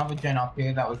 Koshal, there's another gen up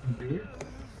here that we can do.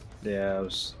 Yeah, I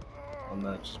was on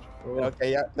that just before.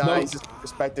 Okay, yeah. No, No. he's just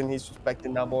respecting. He's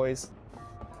respecting now, boys.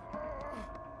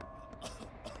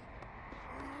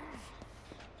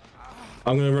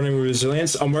 I'm gonna run in with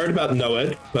resilience. I'm worried about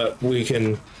Noed, but we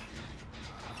can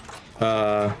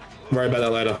worry about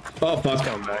that later. Oh fuck!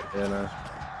 Come back, yeah, no.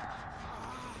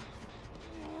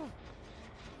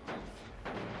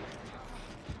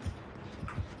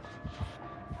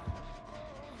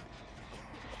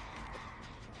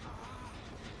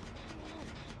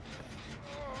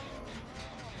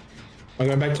 I'm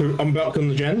going back to. I'm back on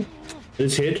the gen.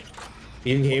 Just hid.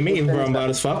 You didn't hear me, even though I'm loud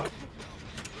as fuck.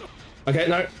 Okay,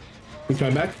 no. He's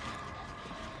coming back.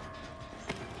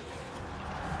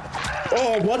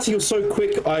 Oh, what? He was so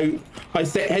quick. I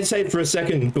hesitated for a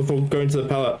second before going to the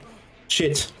pallet.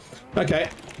 Shit. Okay.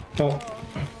 Oh.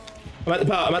 I'm at the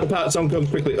pallet. I'm at the pallet. Someone comes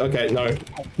quickly. Okay, no.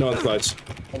 No one's close.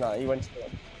 Oh, no, he went to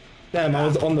it. Damn, I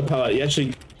was on the pallet. You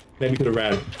actually maybe could have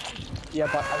ran. Yeah,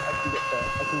 but I can get there.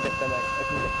 I can get there, mate. I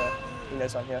can get there. He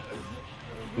knows I'm here.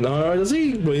 No, does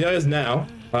he? Well, he knows now.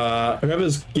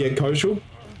 Whoever's Koshal,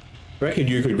 I reckon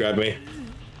you could grab me.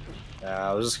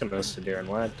 I was just gonna sit here and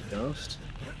wait, to be honest.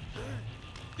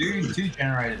 Do 2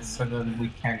 generators so that we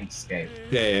can escape.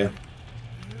 Yeah.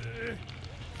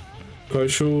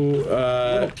 Koshal,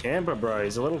 Little camper, bro.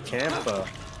 He's a little camper.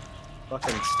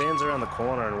 Fucking stands around the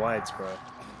corner and waits, bro.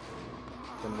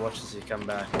 Then watches you come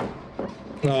back.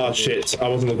 oh shit, I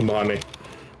wasn't looking behind me.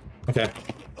 Okay.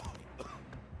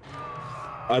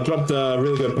 I dropped a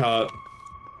really good pallet.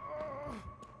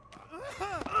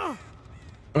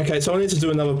 Okay, someone needs to do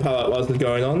another pallet while this is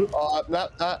going on. Oh, no,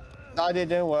 it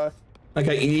didn't work.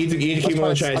 Okay, you need to keep him on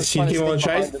the chase. You need to keep him on the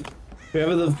chase.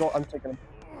 Whoever the... I'm taking him.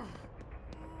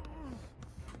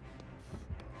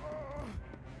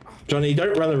 Johnny,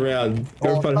 don't run around.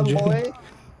 Go Oh, find come him. boy.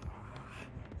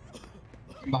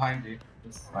 I'm behind you.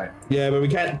 Just like. Yeah, but we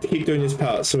can't keep doing this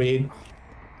pallet, so we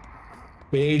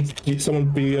need someone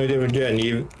to be a different gen.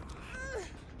 You...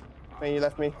 Man, you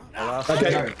left me.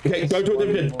 Okay, go to a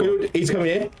different gen. He's coming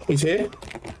here. He's here.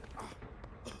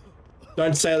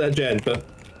 Don't stay at that gen, but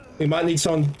we might need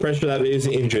someone pressure that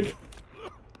isn't injured.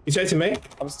 You chasing me?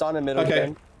 I'm starting in middle Okay.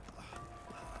 again.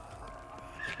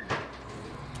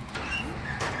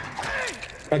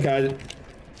 Okay.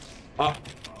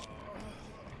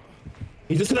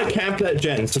 He's just gonna camp that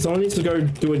gen, so someone needs to go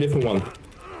do a different one.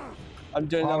 I'm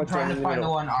doing I'm another trying turn to in the find the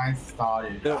middle. one I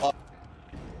started, Middle up.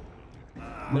 which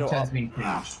Middle has up. been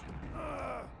finished.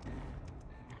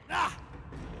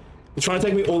 He's trying to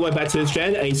take me all the way back to this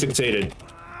gen, and he succeeded.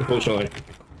 Unfortunately.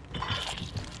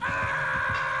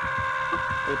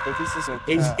 If this isn't,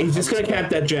 He's just gonna camp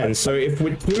that gen, so if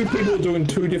we're 2 people doing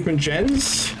 2 different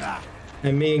gens,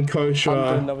 and me and Coach I'm doing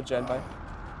are... another gen, mate.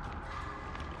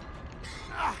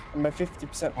 I'm at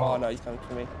 50%. Oh no, he's coming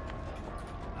for me.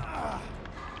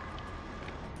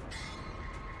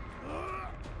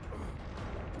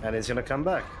 And he's gonna come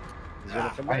back. He's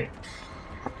gonna come back. Wait,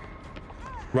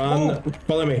 Run,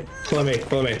 follow me.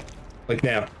 Like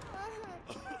now.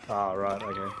 Oh, right,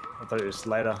 okay. I thought it was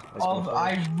later.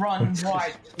 I run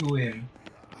right to him.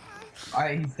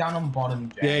 He's down on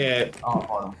bottom, Jack. Yeah. Oh,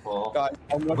 bottom floor. Guys,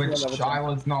 I'm working on another Which I gen.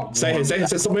 was not. Stay here,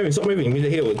 stop moving. You need to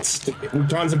heal.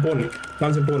 Time's important.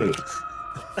 Why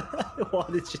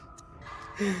did you...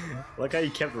 Like how you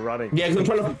kept running. Yeah, because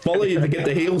I'm trying to follow you to get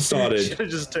the heal You started. should have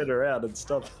just turned around and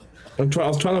stopped. I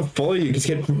was trying to follow you, because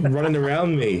you kept running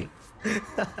around me.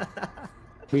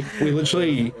 We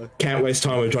literally can't waste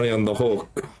time with Johnny on the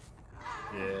hook.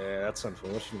 Yeah, that's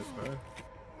unfortunate, bro.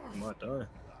 I might die.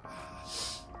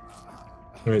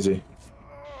 Where is he?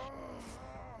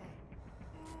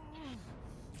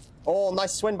 Oh,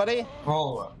 nice swing, buddy.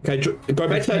 Oh, Okay, go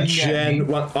back to that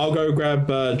gen. I'll go grab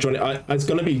Johnny. It's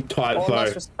gonna be tight Oh, though.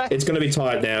 nice respect. It's gonna be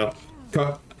tight now.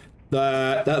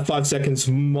 That 5 seconds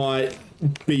might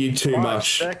be too 5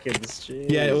 much. seconds,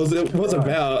 jeez. Yeah, it was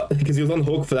about, because he was on the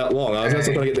hook for that long. I was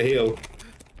also trying to get the heal.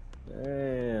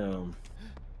 Damn.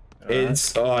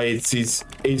 He's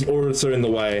also in the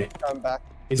way. Come back.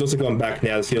 He's also gone back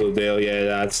now to seal the deal. Yeah,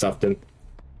 that stuffed him.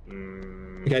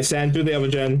 Okay, Sam, do the other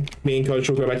gen. Me and Coach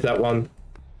will go back to that one.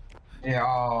 Yeah.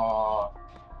 Oh,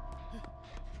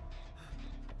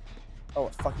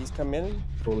 fuck, he's come in.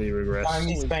 Fully regressed. Time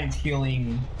he spent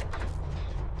healing.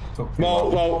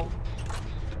 Well,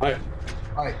 there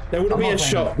would have been a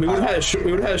shot. We would have had a shot.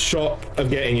 We would have had a shot of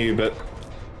getting you, but.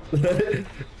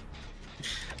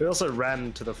 We also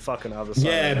ran to the fucking other side.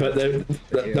 Yeah, but there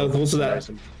was also that.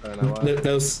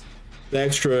 There was the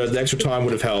extra time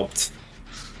would have helped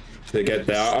to get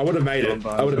there. I would have made it.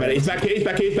 I would have made it. He's back here. He's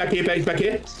back here. He's back here. He's back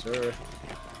here.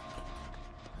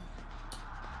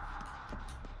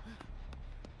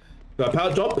 Sure.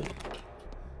 Power drop.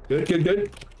 Good, good,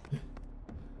 good.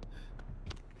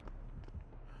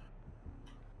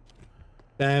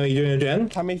 Are you doing a gen?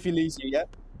 Tell me if he leaves you, yeah?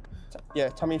 Yeah,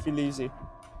 tell me if he leaves you.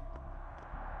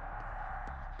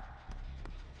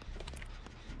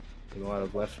 You might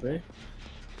have left me.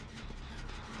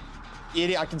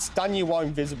 Idiot, I can stun you while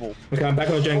invisible. Okay, I'm back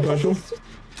on the gen, Crushel.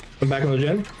 I'm back on the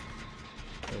gen.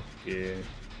 Yeah.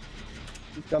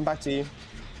 He's going back to you.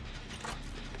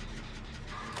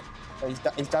 Oh,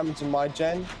 he's damaging my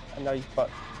gen, and now he's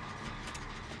fucked.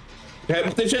 Okay,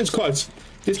 this gen's close.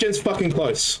 This gen's fucking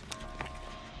close.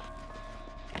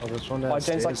 Oh, this one My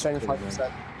gen's like downstairs is pretty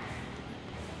 75%.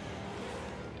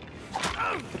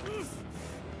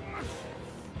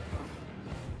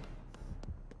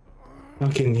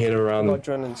 Fucking hit I've around. got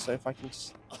adrenaline, so if I can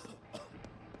just...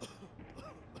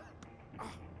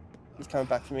 He's coming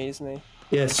back for me, isn't he?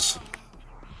 Yes.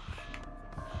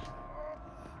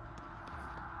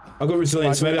 I've got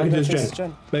resilience. Maybe I can do this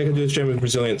gen. Maybe I can do this gen with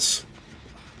resilience.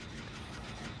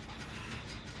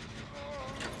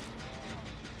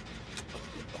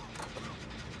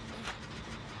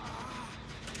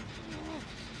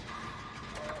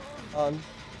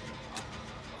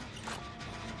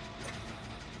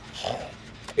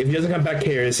 If he doesn't come back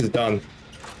here, this is done.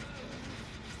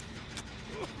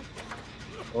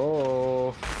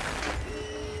 Oh.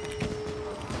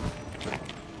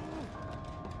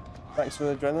 Thanks for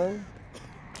the adrenaline.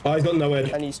 Oh, he's got nowhere.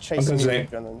 And he's chasing me with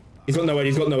adrenaline. He's got nowhere.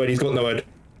 He's got nowhere. He's got nowhere.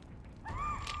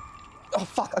 Oh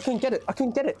fuck! I couldn't get it. I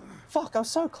couldn't get it. Fuck! I was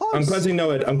so close. I'm cleansing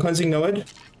nowhere. I'm cleansing nowhere.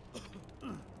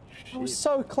 I was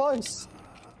so close.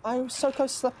 I was so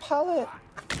close to the pallet.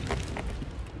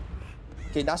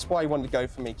 Okay, that's why he wanted to go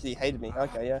for me, because he hated me.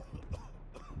 Okay, yeah.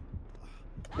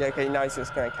 Yeah, okay, now he's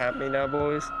just gonna camp me now,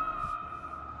 boys.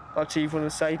 Our chief want to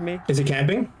save me. Is he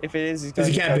camping? If it is, he's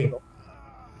going to camping?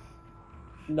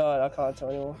 No, I can't tell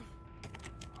anymore.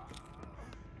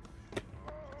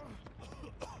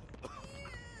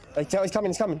 He's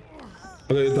coming, he's coming.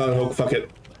 Okay, Hawk, fuck it.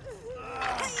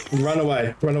 Run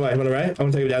away, run away, run away. I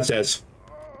want to take him downstairs.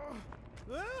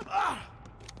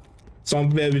 Someone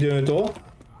better be doing a door.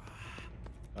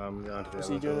 I'm going to Is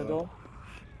he doing the door?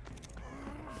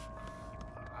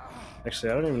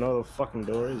 Actually, I don't even know where the fucking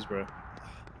door is, bro.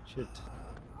 Shit.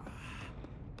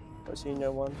 I see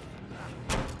no one.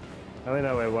 I only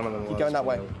know where one of them was. Keep going that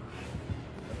way.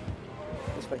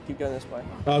 This way, keep going this way.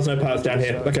 Oh, there's no parts down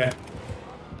here. Okay.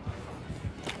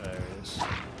 There it is.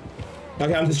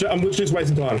 Okay, I'm just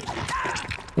wasting time.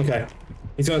 Okay.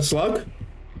 He's gonna slug?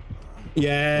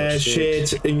 Yeah, Oh, shit.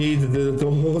 He needed the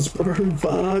doors, bro.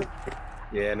 Fuck.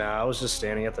 Yeah, nah, I was just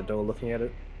standing at the door looking at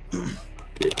it.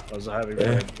 I was having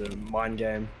the mind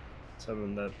game.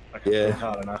 Something that I could look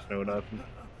hard enough and it would open.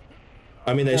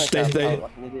 I mean,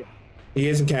 he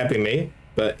isn't camping me,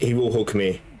 but he will hook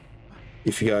me.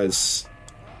 If you guys...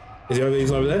 He's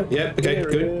over there? Yep, okay,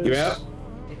 good. You're out?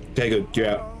 Okay, good, you're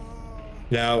out.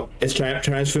 Now, it's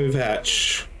transfer with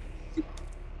hatch.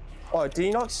 Oh, did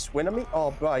he not swing at me?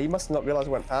 Oh, bro, he must not realize I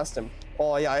went past him.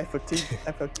 Oh, yeah, I put teeth.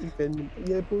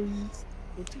 Yeah, boys.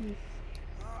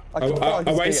 I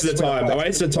wasted the time. I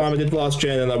wasted the time. I did the last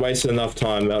gen and I wasted enough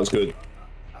time. That was good.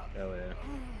 Hell yeah.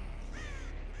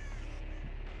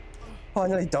 Oh, I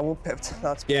nearly double pipped.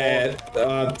 That's yeah.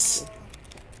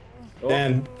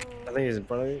 Damn. I think he's in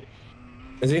front of you.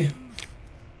 Is he?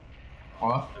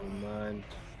 What?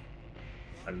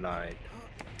 I lied.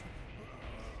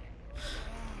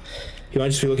 He might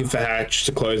just be looking for hatch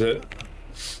to close it.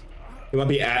 He might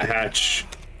be at hatch.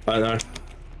 I don't know.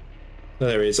 Oh,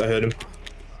 there he is. I heard him.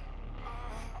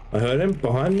 I heard him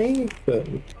behind me, but...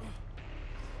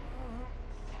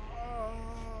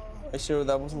 Are you sure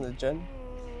that wasn't the gen?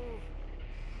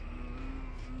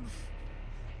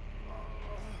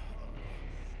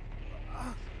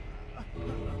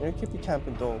 You know, keep your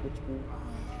camping door, which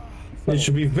would be... It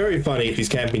should be very funny if he's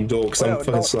camping door, because I'm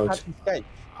fucking slugged.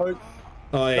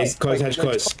 Oh yeah, he's closed hatch,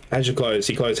 closed. Hatch is closed.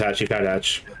 He closed hatch, he found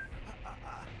hatch.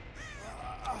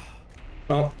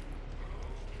 Oh.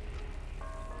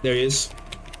 There he is.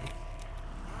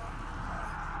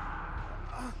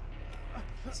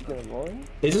 Is he gonna roll him?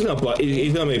 He's just gonna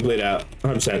he's gonna be bleed out.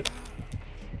 100%.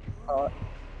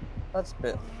 That's a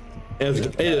bit.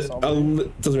 It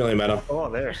doesn't really matter. Oh,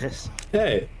 there it is.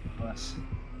 Hey. Nice.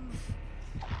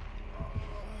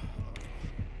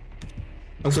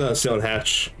 I'm just gonna steal and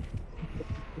hatch.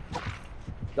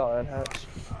 Go on, hatch.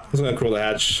 I'm just gonna crawl the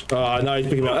hatch. Oh no, he's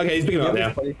picking him up. Okay, he's picking him up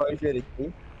now. Funny if you had a key.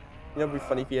 You know, it'd be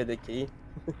funny if you had the key.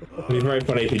 It'd be very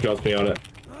funny if he drops me on it.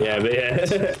 Yeah, but yeah.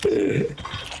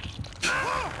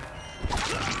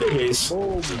 There he is.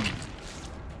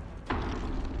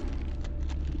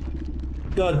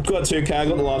 Got 2K, I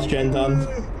got the last gen done.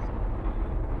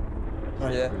 Oh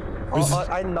yeah.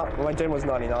 My gen was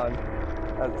 99.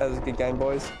 That was a good game,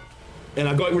 boys. And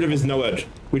I got rid of his Noed,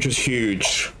 which was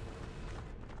huge.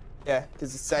 Yeah,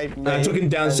 because it saved me. And I took him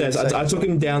downstairs. I took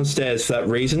him downstairs for that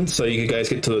reason, so you guys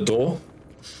get to the door.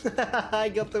 I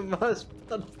got the most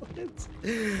blood points.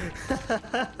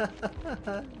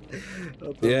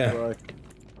 Yeah.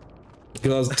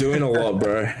 Because I was doing a lot,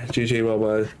 bro. GG, well,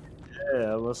 bro.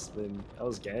 Yeah, I must have been. I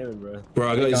was gaming, bro.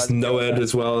 Bro, I got his Noed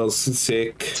as well. I was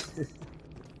sick.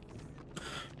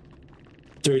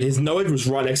 Dude, his Noed was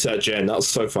right next to that gen. That was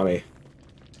so funny.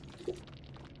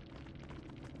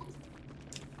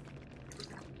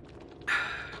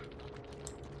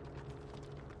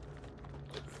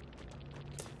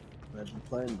 Imagine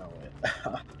playing that way.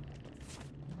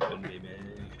 Couldn't be me.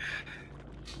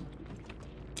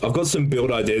 I've got some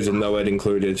build ideas with Noed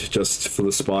included, just for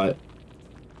the spite.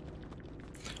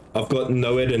 I've got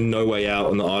Noed and No Way Out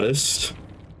on the artist,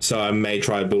 so I may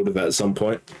try a build of that at some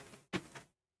point.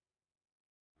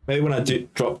 Maybe when I do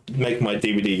make my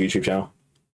DVD YouTube channel.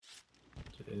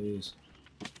 Jeez.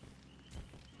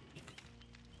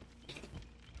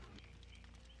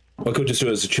 I could just do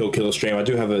it as a chill killer stream. I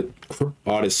do have a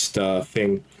artist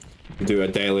thing to do a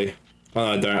daily. Oh,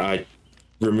 no, I don't. I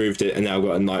removed it and now I've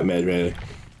got a nightmare really.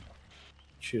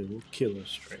 Chill killer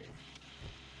stream.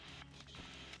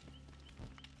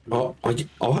 I'll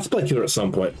have to play killer at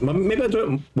some point. Maybe I'll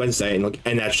do it Wednesday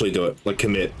and actually do it, like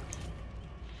commit.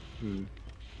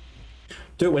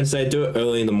 Do it Wednesday, do it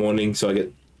early in the morning so I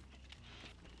get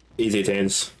easy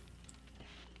teams.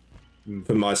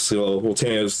 For my skill level.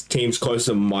 Teams close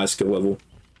to my skill level.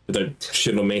 But don't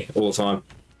shit on me all the time.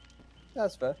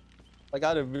 That's fair. Like, I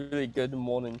had a really good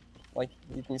morning. Like,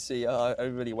 you can see, I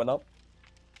really went up.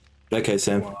 Okay,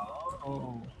 Sam.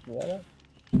 Wow. Yeah.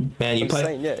 Man, you played.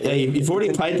 Saying, yeah, You've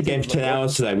already played the game for 10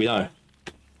 hours today, we know.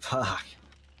 Fuck.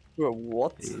 Bro,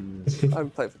 what? I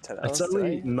haven't played for 10 hours. It's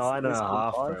only today.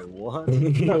 9.5, bro. What?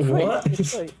 What?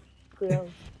 It's like 3 hours.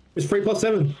 It's 3 plus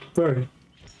 7, bro.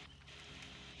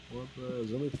 What, bro?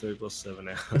 It's only 3 plus 7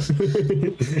 hours.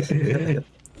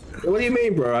 What do you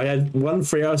mean, bro? I had 1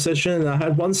 3-hour session and I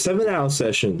had 1 7-hour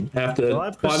session after a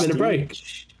 5-minute break.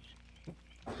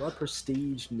 Do I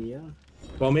prestige Nia?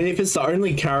 Well, I mean, if it's the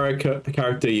only character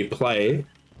you play,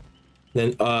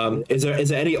 then is there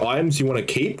any items you want to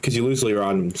keep? Because you lose all your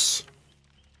items.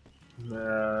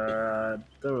 Don't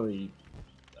really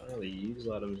use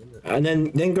items in it. And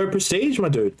then go prestige, my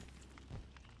dude.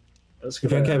 If you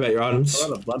don't care about your items. A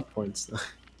lot of blood points, though.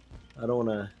 I don't want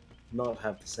to not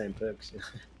have the same perks. You know?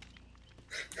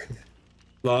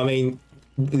 Well, I mean,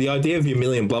 the idea of your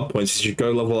 1,000,000 blood points is you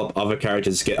go level up other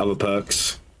characters to get other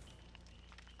perks.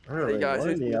 Hey guys,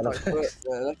 who's the other first?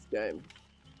 Next game.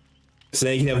 So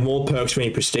then you can have more perks when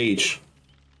you prestige.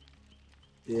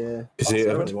 Yeah.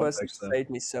 First person saved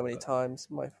me so many times.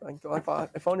 My thank God.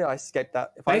 If only I escaped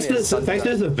that. Thanks to this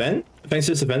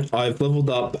event, I've leveled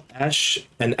up Ash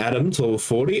and Adam to level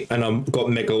 40, and I've got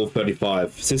Mega level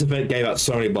 35. So this event gave out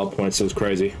so many blood points, it was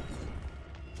crazy.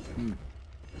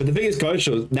 But the thing is, Coach,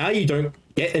 now you don't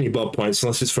get any blood points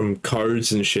unless it's from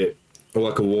codes and shit, or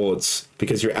like awards,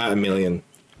 because you're at 1,000,000.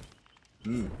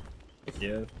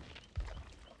 Yeah.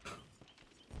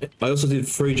 I also did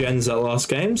 3 gens that last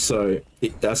game, so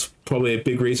that's probably a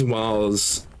big reason why I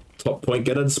was top point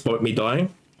getter despite me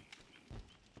dying.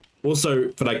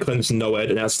 Also, for that cleanse Noed,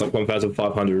 and that's like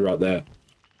 1,500 right there.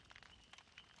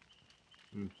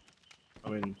 I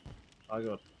mean, I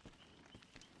got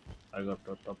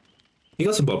top. You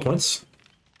got some blood points.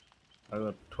 I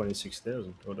got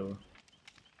 26,000 or whatever.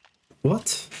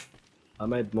 What? I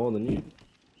made more than you.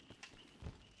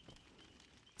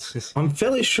 I'm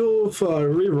fairly sure for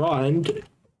Rewind,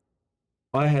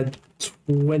 I had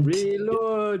 20.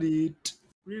 Reload it.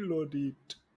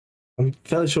 I'm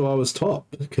fairly sure I was top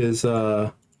because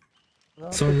someone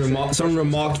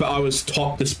remarked that I was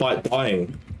top despite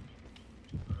dying.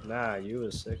 Nah, you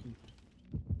were second.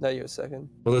 No, you were second.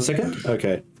 Was it second?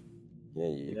 Okay. Yeah,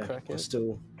 you cracking.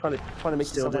 Still trying to make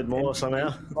still did more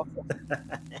somehow.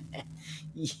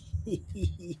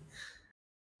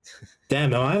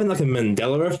 Damn, am I having like a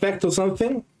Mandela effect or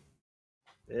something?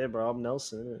 Yeah, bro, I'm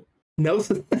Nelson, isn't it?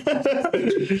 Nelson.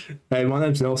 Hey, my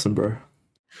name's Nelson, bro.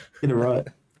 Get it right.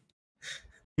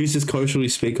 Who's this coach we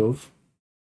speak of?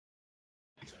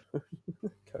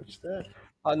 Coach there.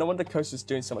 No wonder Coach is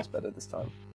doing so much better this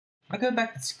time. I go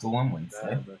back to school on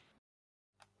Wednesday.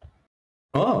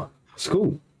 Oh,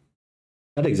 school.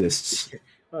 That exists.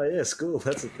 Oh yeah, school.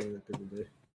 That's a thing that people do.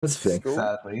 That's a thing.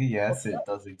 Sadly, yes, it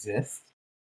does exist.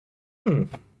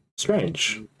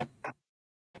 Strange.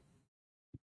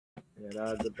 Yeah,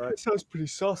 no, the boat. Sounds pretty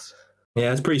sus.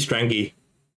 Yeah, it's pretty strangy.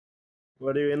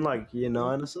 What are you in, like year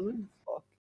 9 or something? Fuck.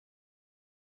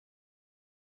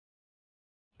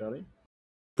 Johnny?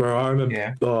 Bro, I remember.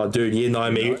 Yeah. Oh, dude, year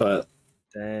 9 me.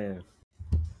 Damn.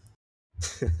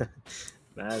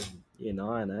 Man, year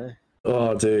 9, eh?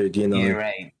 Oh, dude, year 9. Year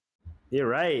 8.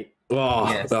 Year 8. Oh,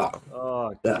 Yes.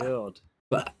 Oh, Yeah. God.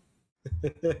 Yeah.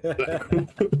 Yeah,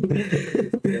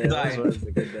 Like, those were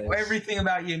the good days. everything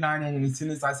about year 9, and as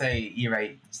soon as I say year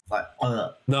 8, it's like,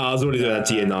 ugh. No, I was already doing that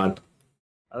to year 9.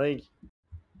 I think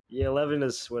year 11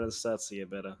 is when it starts to get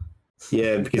better.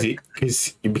 Yeah,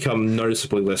 because you become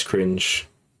noticeably less cringe.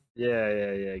 Yeah,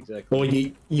 exactly. Or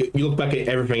you look back at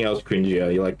everything else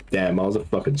cringier. You're like, damn, I was a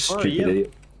fucking stupid yeah.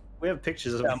 idiot. We have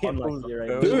pictures of Yeah, me in my like year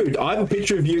 8. Dude, I have a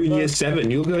picture of you in year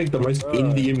 7. You look like the most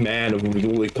Indian man of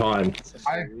all the time.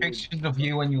 I have pictures of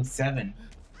you when you're 7.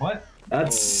 What?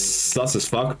 That's sus as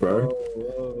fuck, bro.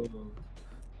 Whoa.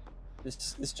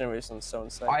 This generation is so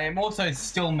insane. I am also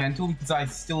still mental because I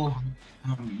still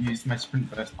use my sprint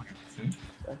burst by accident.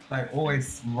 I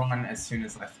always run as soon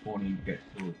as I spawn and get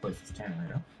to the closest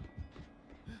generator.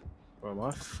 Bro,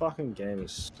 my fucking game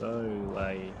is so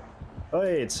laggy. Oh, yeah,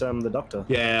 it's the doctor.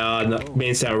 Yeah, no, me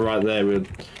and Sam were right there.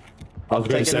 I was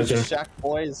going to Taking it to say, Shaq,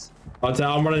 boys.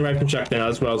 I'm running away from Shack now.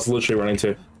 That's what I was literally running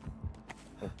to.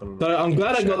 So I'm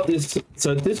glad I got this.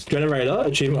 So this generator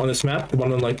achievement on this map, the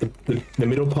one on like the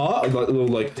middle part of like the little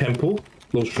like temple,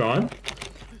 little shrine.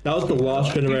 That was the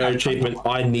last generator achievement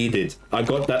I needed. I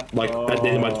got that like at the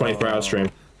end of my 24-hour stream.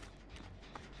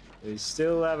 We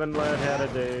still haven't learned how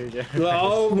to do.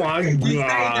 Oh my You say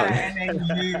that god! and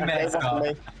then you mess Gave up on up.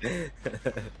 me. Did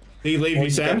he leave you,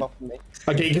 Sam? Gave up on me.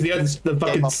 Okay, because he had the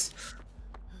fucking.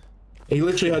 He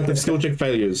literally had the skill check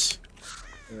failures.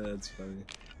 Yeah, that's funny.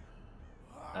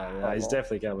 Yeah, he's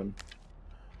definitely coming.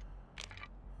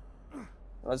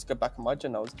 I'll just go back on my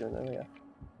gen I was doing earlier.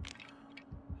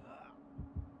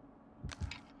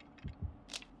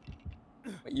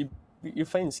 Wait, you're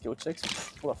playing skill checks?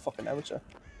 What a fucking amateur.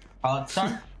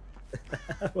 Son,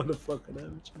 What a fucking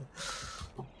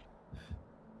amateur.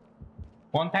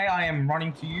 one day I am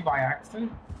running to you by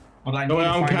accident. But I No, need to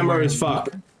I'm find camera where as you fuck.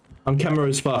 are. I'm camera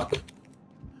as fuck.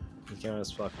 The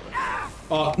camera's fucked. Bro.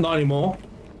 Oh, not anymore.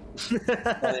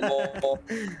 Not anymore.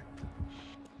 The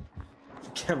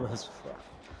camera's fucked.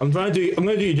 I'm gonna do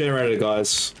your generator,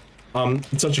 guys.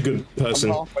 Such a good I'm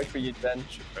person. halfway for you, Ben.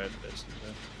 Red person,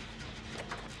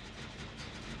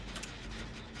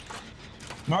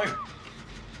 No.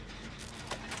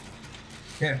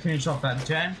 Yeah, finish off that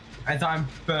gen as I'm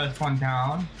first one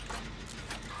down.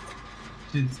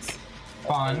 Which is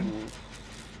fun.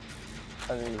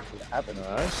 I didn't even happen.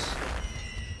 Nice.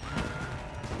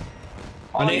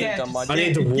 Oh, need- yeah, I just,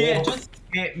 need to yeah, walk. just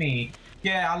hit me.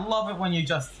 Yeah, I love it when you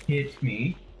just hit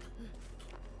me.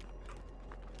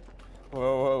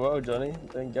 Whoa, Johnny.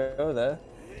 Don't go there.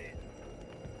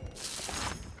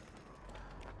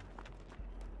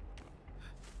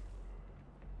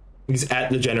 He's at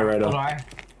the generator. But Like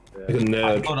a I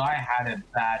nerd. thought I had it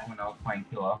bad when I was playing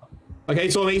killer. Okay,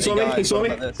 he saw me. He saw Hey, me. He guys, saw what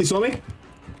me. about this? He saw me.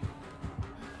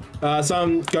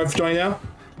 Some go for Johnny now.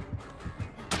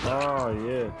 Oh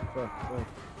yeah. Fuck.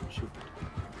 Shoot.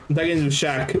 I'm taking him to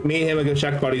Shack. Me and him are good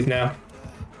Shack buddies now.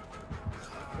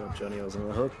 Thought Johnny was on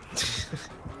the hook.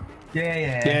 Yeah.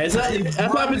 Yeah, that's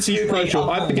what happens to you, Koshal.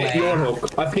 I forget you're on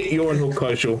hook. I forget you're on hook,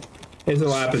 Koshal. Here's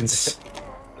what happens.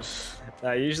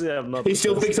 Usually I'm not. He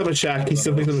still thinks I'm a Shack. He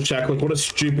still thinks I'm a Shack. Like, what a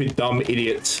stupid, dumb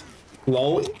idiot.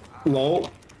 Lol.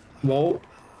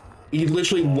 He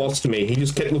literally lost me. He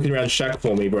just kept looking around Shack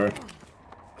for me, bro.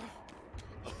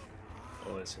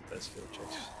 Always hit those skill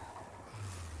checks.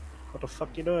 What the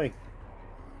fuck you doing?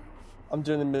 I'm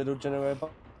doing the middle generator,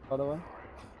 by the way.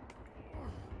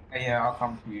 Yeah, I'll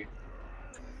come to you.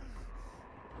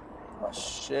 Oh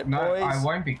shit, No, boys. I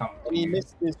won't be coming to He you.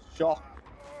 missed his shot.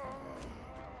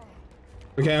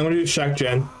 Okay, I'm gonna do Shack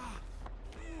Gen.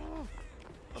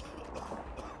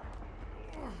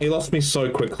 He lost me so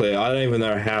quickly. I don't even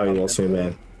know how he lost me,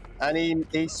 man. And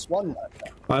he swung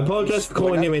that. I apologize for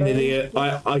calling him an idiot.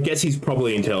 I guess he's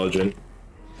probably intelligent.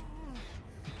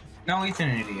 No, he's an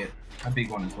idiot. A big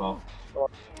one as well.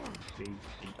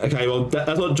 Okay, well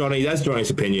that's Johnny's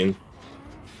opinion.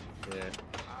 Yeah.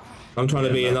 I'm trying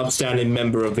to be an upstanding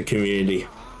member of the community.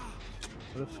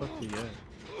 Where the fuck are you going?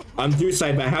 I'm due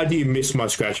say, but how do you miss my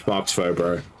scratch marks, though,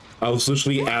 bro? I was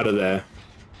literally out of there.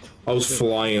 I was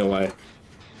flying away.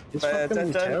 This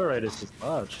fucking terror rate is just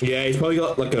large. Yeah, he's probably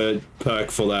got like a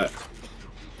perk for that.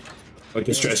 Like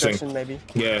distressing. Maybe.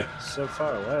 Yeah. So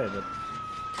far away, but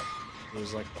it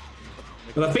was like.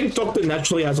 But I think Doctor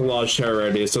naturally has a large terror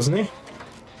radius, doesn't he?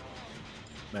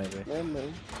 Maybe. Yeah,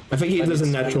 maybe. I think he does a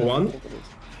natural one.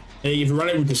 And if you run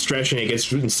it with distraction, it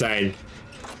gets insane.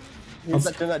 Who's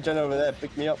that doing that gen over there?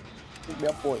 Pick me up. Pick me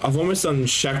up, boy. I've almost done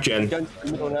Shack Gen. Going to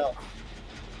the middle now.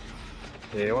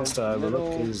 Yeah, he wants to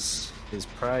overlook his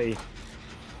prey. He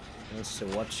wants to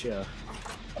watch you.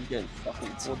 I'm getting fucking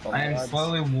pulled on I am the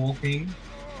slowly walking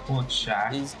towards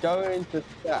Shack. He's going to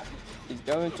Shack. He's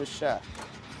going to Shack.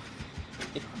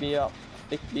 Pick me up.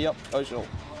 Pick me up, Ojo.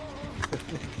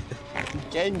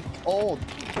 Getting cold.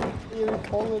 Why are you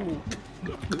calling me?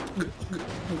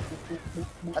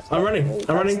 I'm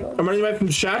running away from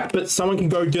Shack, but someone can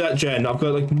go do that gen. I've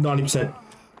got like 90%.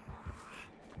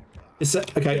 Is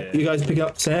that okay? Yeah. You guys pick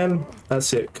up Sam? That's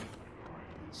sick.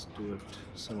 Let's do it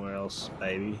somewhere else,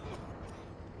 baby.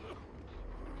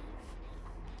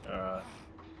 Alright.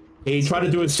 He tried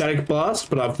to do a static blast,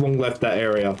 but I've long left that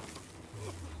area.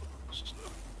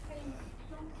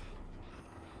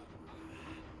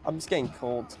 I'm just getting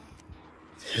cold.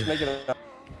 Just make it up.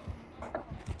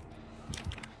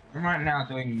 I'm right now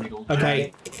doing middle.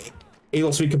 Okay. He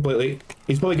lost me completely.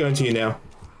 He's probably going to you now.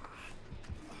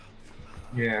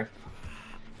 Yeah.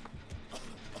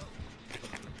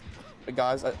 But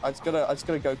guys, I just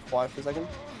gotta go quiet for a second.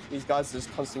 These guys are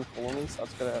just constantly calling me, so I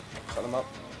just gotta shut them up.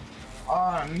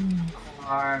 I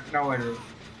have nowhere to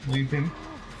leave him.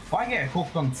 If I get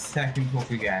hooked on second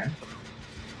hook again,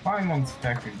 if I'm on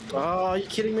second hook. Oh, are you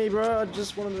kidding me, bro? I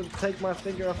just wanted to take my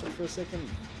finger off it for a second.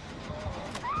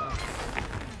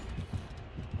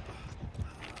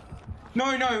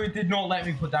 No, it did not let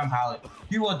me put down pallet.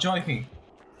 You are joking.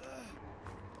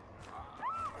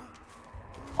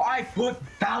 I put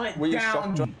pallet Were you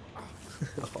down. shocked, Johnny?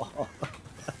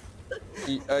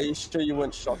 Are you sure you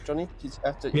weren't shocked, Johnny? You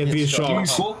have to. Yeah, be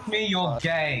shocked. You hooked me, you're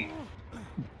gay.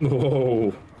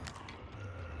 Whoa.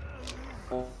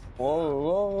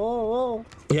 Whoa.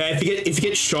 Yeah, if you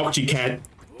get shocked, you can't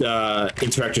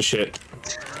interact with shit.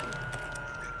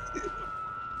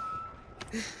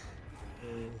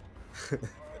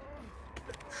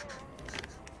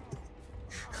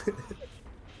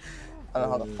 I don't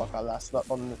know how the fuck I lasted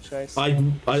up on the chase. I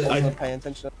wasn't paying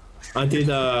attention. I did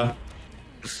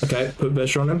okay, put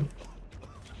pressure on him.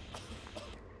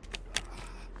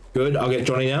 Good, I'll get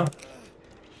Johnny now.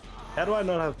 How do I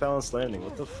not have balanced landing?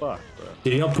 What the fuck, bro?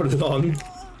 Did you not put it on?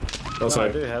 Also, No,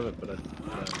 I do have it, but I...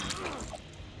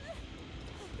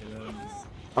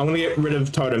 I'm gonna get rid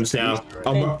of totems now.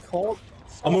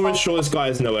 I'm almost sure this guy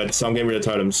is nowhere, so I'm getting rid of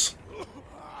totems.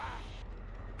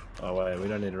 Oh wait, we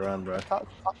don't need to run, bro. Can't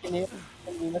fucking hear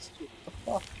any messages. What the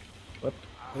fuck? What?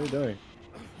 What are you doing?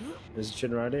 There's a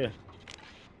chin right here.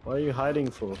 What are you hiding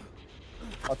for?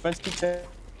 My friends keep sending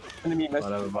me Oh,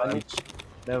 messages. never mind.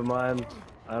 Never mind.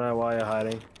 I don't know why you're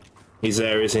hiding. He's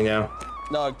there, is he now?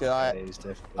 No, good. Yeah, he's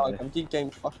definitely I'm keep getting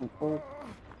fucking cold.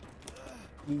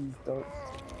 Please don't.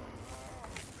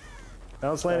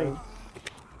 Balance landing.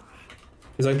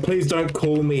 He's like, please don't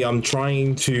call me. I'm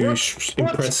trying to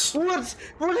impress. What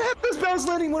happens bounce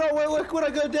landing when I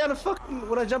go down a fucking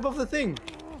when I jump off the thing?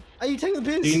 Are you taking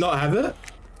the piss? Do you not have it?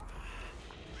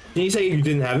 Did you say you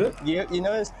didn't have it? You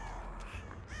know.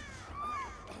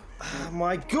 Oh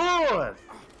my god!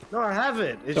 No, I have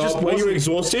it. It's Oh, just were you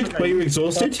exhausted? Were you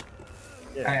exhausted?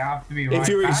 I have to be right If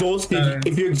you're back, exhausted, so-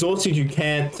 if you're exhausted, you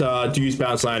can't use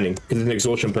bounce landing because it's an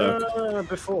exhaustion perk. No,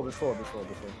 before.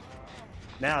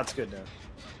 Now it's good now.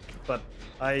 But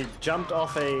I jumped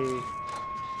off a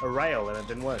rail and it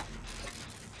didn't work.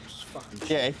 Just fucking shit.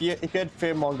 Yeah, if you had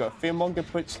Fearmonger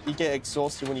puts you get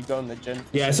exhausted when you go on the gym.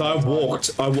 Yeah, so I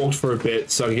walked for a bit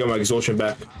so I could get my exhaustion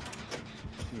back.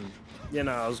 Yeah,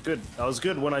 no, I was good. I was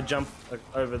good when I jumped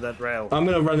over that rail. I'm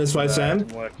gonna run this way, It Sam.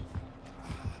 didn't work.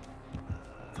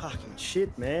 Fucking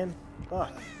shit, man.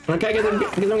 Fuck. Okay, get them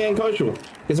getting coachable.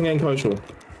 Get them getting coachable.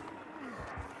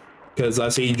 Because I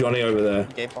see Johnny over there.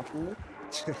 Gave up on me.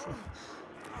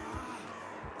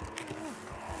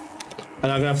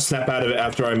 And I'm gonna have to snap out of it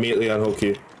after I immediately unhook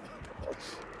you.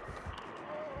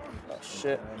 Oh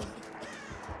shit.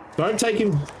 Don't take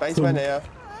him. Base man here.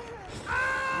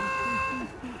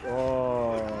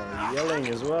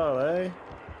 dying as well, eh?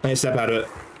 I need to step out of it.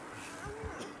 Oh,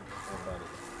 buddy.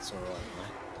 It's alright, mate.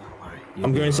 Don't worry.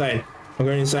 I'm going insane. I'm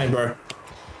going insane, bro.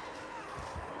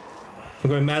 I'm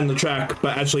going mad on the track,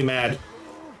 but actually mad.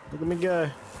 Look at me go.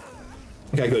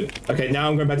 Okay, good. Okay, now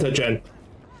I'm going back to the gen.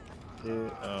 Yeah,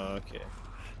 okay.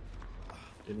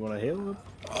 Didn't want to heal him?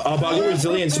 Oh, but I got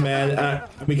resilience, man.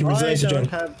 We can resilience the I don't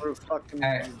gen. have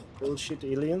fucking bullshit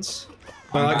aliens.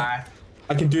 But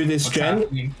I can do this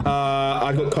gen.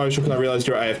 I got kosher because I realized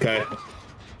you're AFK.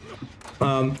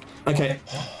 Okay.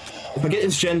 If I get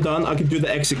this gen done, I can do the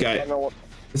exit gate.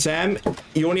 Sam,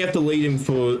 you only have to lead him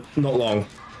for not long.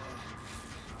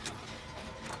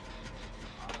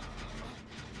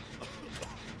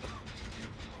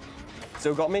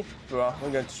 Still got me? Right,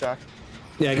 I'm going to Shack.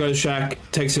 Yeah, go to Shack,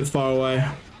 takes it far away.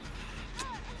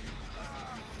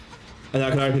 And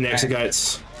I can open the exit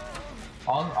gates.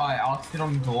 I'll sit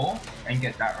on the door and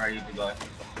get that ready to go.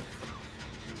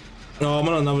 Oh, I'm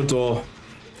on another door.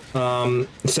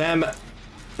 Sam.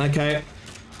 Okay.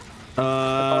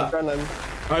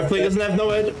 Hopefully he doesn't have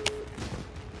no head.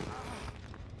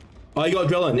 Oh, you got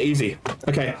adrenaline, easy.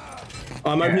 Okay.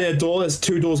 I'm opening a door, there's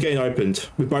 2 doors getting opened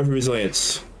with both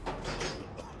resilience.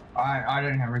 I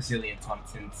don't have resilience on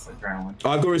since adrenaline.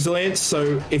 I got resilience,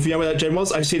 so if you know where that gen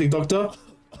was, I see the doctor.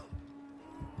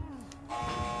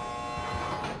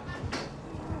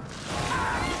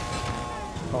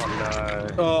 Oh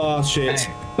no. Oh shit.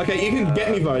 Okay, you can get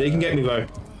me though, you can get me though.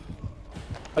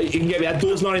 You can get me, that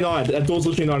door's 99, that door's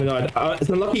literally 99. It's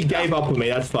unlucky he gave up on me,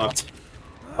 that's fucked.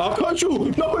 Oh, control!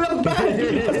 No, that's bad!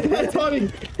 That's bad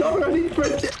timing! No, I need to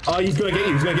press it. Oh, he's gonna get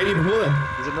you before then.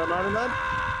 Is it not 99?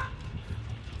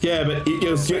 Yeah, but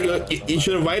you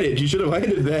should have waited. You should have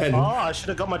waited then. Oh, I should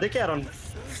have got my dick out on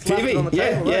TV. on the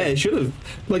Yeah, table, yeah, you should have.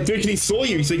 Like, dude, he saw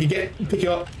you, so you could pick it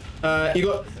up. You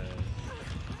got.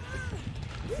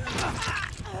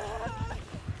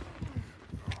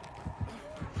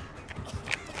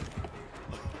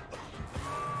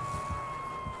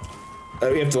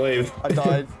 We have to leave. I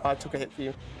died. I took a hit for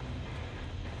you.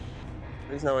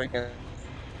 There's no way again.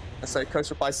 I say,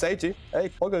 Coach, I saved you. Hey,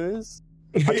 poggers.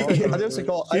 I also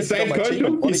got. You saved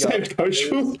Koshal? You saved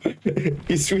Koshal?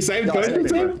 We saved Koshal,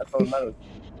 Sam?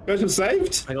 Koshal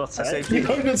saved? I got saved. You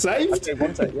got saved? I saved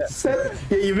one save, yeah.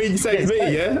 Yeah, you mean you saved me,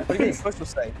 yeah? What do you mean, Coach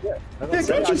saved? Yeah.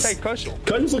 Yeah, I saved Coach.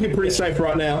 Kojal's looking pretty safe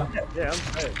right now. Yeah, I'm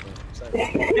saved.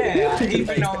 Yeah,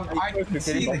 even though I can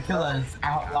see the killers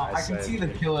out, like, I can see the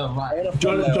killer right.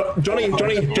 Johnny,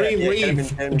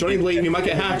 leave. Johnny, leave. You might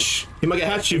get hatched. You might get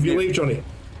hatched if you leave, Johnny.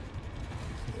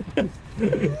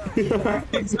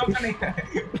 It's not gonna.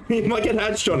 You might get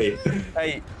hatched, Johnny.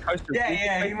 Hey, Coach.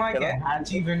 Yeah, he might get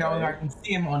hatched even though I can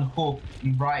see him on hook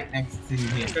right next to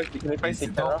him. Can you face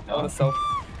it down? I want a selfie.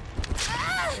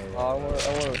 I want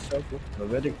a selfie. I'm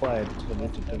very quiet. So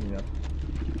need to turn me up.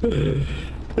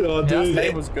 Oh, dude, that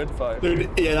save was good, folks. Dude,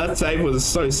 yeah, that save was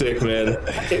so sick, man.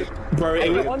 I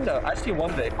actually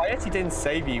wonder, if I actually didn't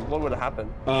save you, what would have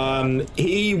happened?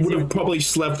 He would have probably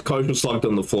slept Kosher slugged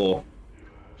on the floor.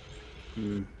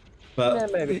 But yeah,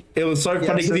 maybe. It was so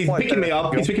funny because he's picking me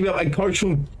up, and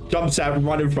Kosher jumps out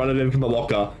right in front of him from the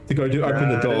locker to go to open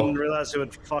the door. I didn't realize he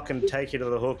would fucking take you to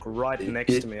the hook right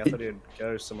next to me. I thought he'd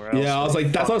go somewhere else. Yeah, I was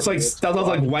like, that was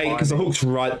like, wait, because the hook's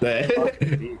right there.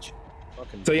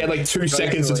 So he had like 2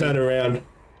 seconds to turn around.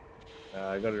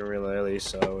 I got it real early,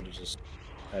 so I would have just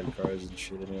had crows and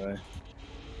shit anyway.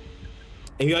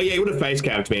 And yeah, he would have face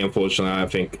camped me, unfortunately, I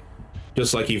think.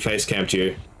 Just like he face camped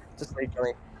you. Just leave,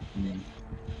 Johnny.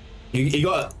 You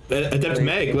got Adept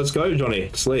Meg. Let's go, Johnny.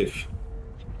 Just leave.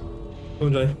 Come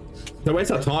on, Johnny. Don't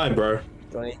waste our time, bro.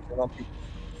 Johnny,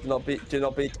 do not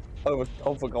be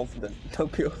overconfident.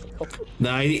 Don't be overconfident.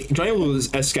 Nah, Johnny will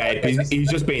escape.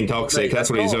 He's just being toxic. That's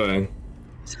what he's doing.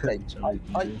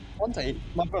 One day,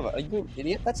 my brother, are you an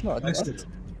idiot? That's not. Is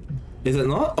it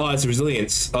not? Oh, it's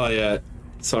resilience. Oh yeah.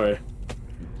 Sorry.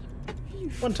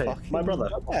 Monte, my brother.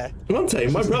 Monte,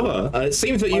 my brother. It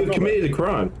seems that you've committed a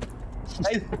crime.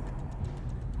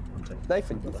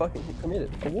 Nathan, you fucking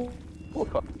committed a war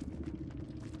crime.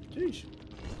 Jeez.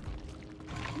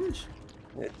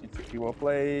 Yeah, you want to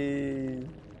play?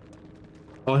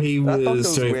 Oh, he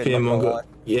was doing film on.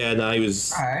 Yeah, no, he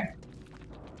was. Alright.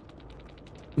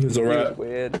 He was alright.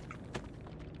 Weird.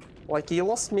 Like, he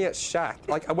lost me at Shack.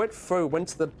 Like, I went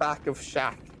to the back of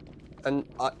Shack, and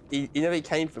he never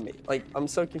came for me. Like, I'm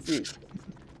so confused.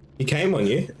 He came on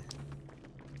you?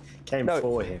 Came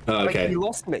for him. Oh, okay. Like, he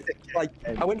lost me. Like,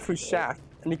 I went through Shack,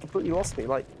 and he completely lost me.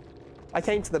 Like, I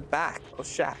came to the back of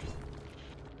Shack.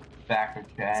 Back of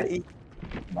Shack? So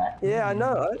yeah, I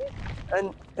know.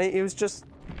 And he was just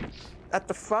at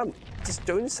the front, just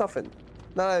doing something.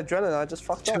 No, adrenaline. I just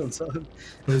fucked up.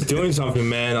 He was doing something,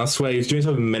 man. I swear, he was doing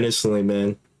something menacingly,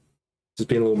 man. Just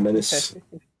being a little menace.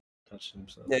 Touching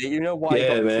himself. Yeah, you know why?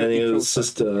 Yeah, man. He was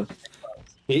just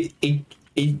he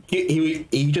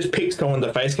just picked someone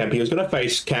to face camp. He was gonna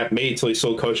face camp me until he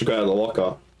saw Coach go out of the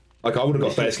locker. Like I would have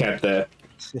got face camp there.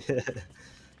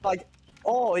 Like,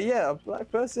 oh yeah, a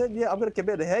black person. Yeah, I'm gonna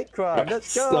commit a hate crime.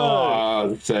 Let's go.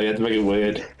 Oh, so you had to make it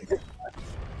weird.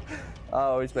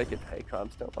 Oh, he's making hate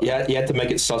crimes. Don't Yeah, you had to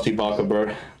make it Sussy Barker, bro.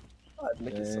 I'd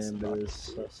make it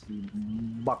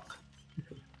sussy. Buck.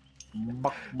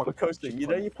 But Coaster, you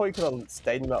know you probably could have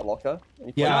stayed in that locker.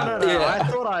 Yeah, No. yeah. I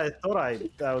thought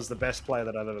that was the best play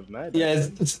that I've ever made. Yeah,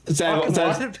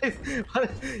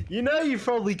 You know, you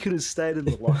probably could have stayed in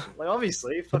the locker. Like,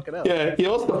 obviously, fucking hell. yeah. You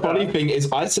know what's the funny thing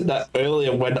is, I said that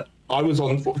earlier when I was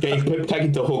on getting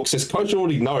taken to hooks. This coach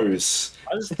already knows.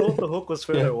 I just thought the hook was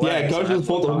further away. Yeah, coach just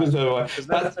thought the hook was further away. Because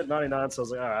that's at 99, so I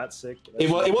was like, alright, sick. It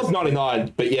was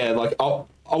 99, but yeah, like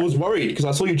I was worried because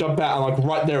I saw you jump out and like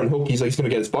right there on hook, he's gonna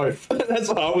get us both. That's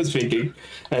what I was thinking,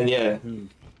 and yeah.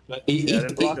 But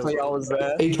Luckily, I was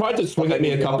there. he tried to swing at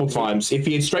me a couple times. If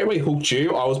he had straightaway hooked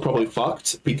you, I was probably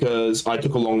fucked because I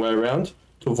took a long way around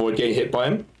to avoid getting hit by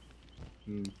him.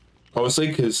 Obviously,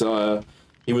 because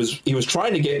he was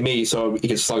trying to get me so he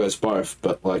could slug us both,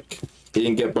 but like he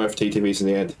didn't get both TTVs in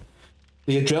the end.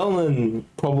 The adrenaline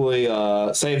probably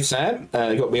saved Sam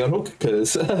and got me on hook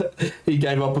because he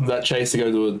gave up on that chase to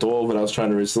go to a door when I was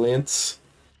trying to resilience.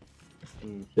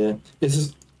 Yeah,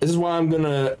 this is why I'm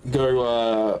gonna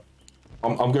go.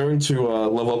 I'm going to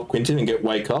level up Quinton and get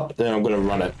wake up, then I'm gonna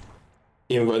run it.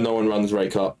 Even though no one runs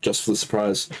wake up, just for the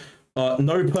surprise.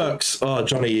 No perks. Oh,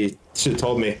 Johnny, you should have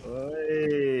told me.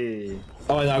 Hey.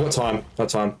 Oh, no, I got time. Got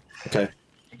time. Okay.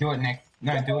 Do it next.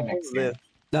 No, do it next game.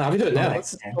 No, I can do it now.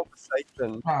 What's the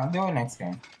conversation? No, do it next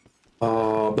game.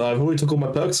 Oh, but I've already took all my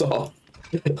perks off.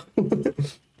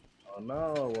 Oh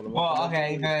no. Well,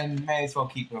 okay, then may as well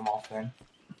keep them off then.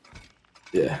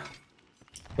 Yeah.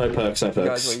 No perks, no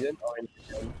perks. Guys, what are you doing?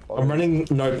 I'm running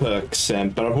no perks, Sam,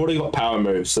 but I've already got power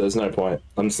moves, so there's no point.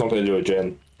 I'm just not going to do a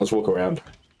gen. I'll just walk around.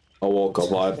 I'll walk, I'll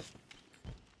vibe.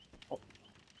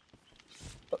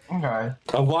 Okay.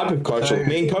 I'll vibe with Coach. So,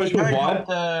 Me and Coach will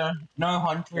vibe. No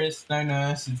Huntress, no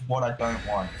Nurse is what I don't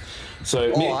want.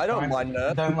 So, Oh, I don't mind I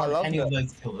that. don't I want love any that. of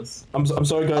those killers. I'm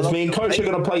sorry, guys. love Me and the Coach are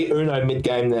going to play Uno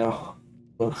mid-game now.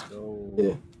 Let's go.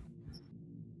 Yeah.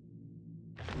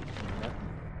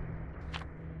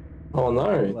 Oh,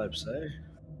 no. Labs, eh?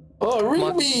 Oh,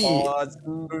 Rigby! Oh, it's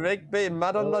Rigby,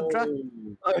 mad on the track.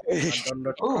 Oh,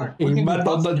 He's mad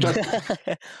on the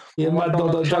track. He's mad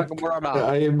on the track.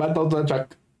 He's mad on the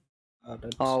track.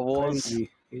 I was.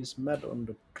 He's mad on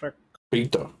the track.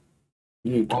 Peter.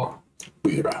 Peter.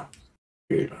 Peter.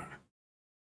 Peter.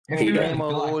 What game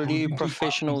are all you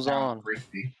professionals on?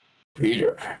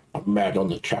 Peter. I'm mad on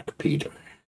the track, Peter.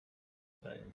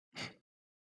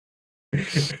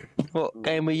 What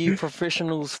game are you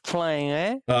professionals playing,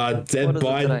 eh? Dead What is it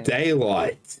by today?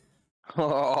 Daylight.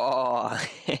 Oh,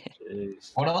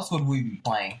 Jeez. What else would we be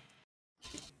playing?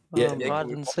 Yeah. hide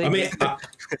and seek.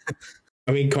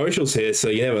 I mean, Koshal's here, so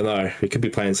you never know. We could be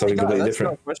playing something Hey, guys, completely that's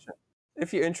different. not a question.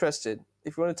 If you're interested,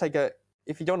 if you want to take a,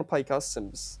 if you don't want to play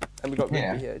customs, and we got Rigby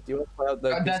Yeah. here, do you want to play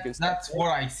out the Goose? That's what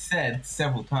I said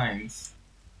several times.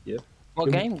 What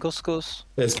game? Goose Goose.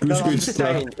 There's No, Goose I'm Goose, just bro.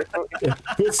 saying.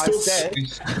 Goose I Goose. said,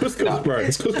 Goose Goose, bro.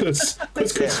 It's Goose Goose.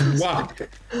 Goose Goose. Wow.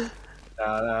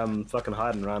 Fucking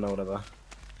hide and run or whatever.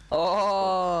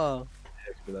 Oh,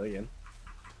 Let's do that again.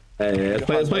 Hey, let's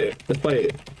play it. Let's play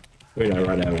it. We know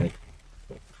right now, man.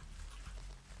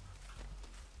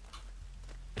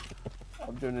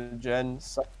 I'm doing a gen,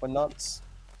 suck for nuts.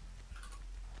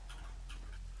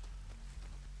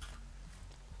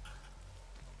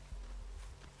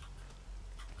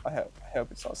 I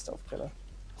hope it's not stealth killer.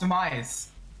 Demise.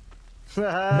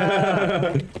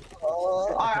 Oh,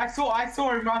 I saw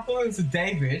him. I thought it was a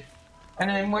David, and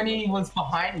then when he was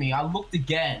behind me, I looked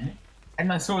again,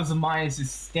 and I saw Demise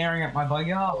just staring at my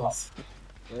buggy ass.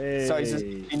 Hey. so he's just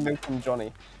been milking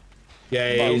Johnny.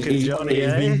 Yeah, Milking Johnny, he's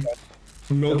eh? been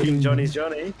milking Johnny's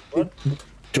Johnny. What?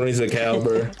 Johnny's a cow,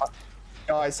 bro.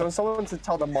 Guys, someone to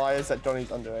tell the Myers that Johnny's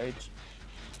underage.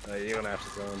 You're gonna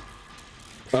have to tell him.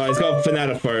 Oh, he's got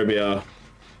fanatophobia.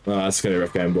 Oh, that's gonna be a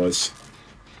rough game, boys.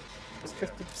 It's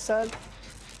 50%.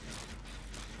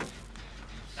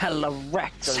 hella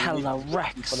Rex, hella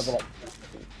Rex.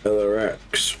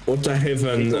 LRX. What the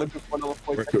heaven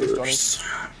records?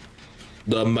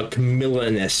 The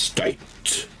Macmillan Estate.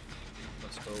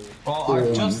 Let's go. Well,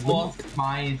 I just lost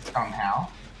mine somehow.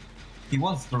 He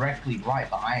was directly right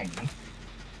behind me.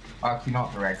 Actually,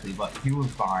 not directly, but he was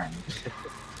behind me.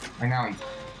 And now he's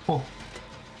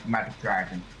Magic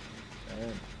Dragon.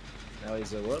 Damn. Now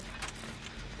he's a what?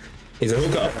 He's a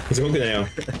hooker. He's a hooker now.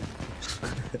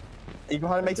 He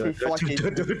kind of makes me feel like he's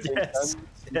yes.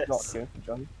 not good for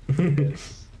Johnny.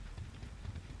 Yes.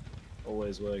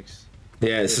 Always works.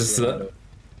 Yeah, it's just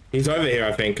he's over here,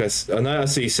 I think. I know I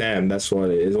see Sam. That's what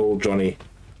it is. All Johnny.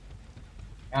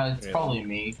 It's probably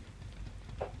me.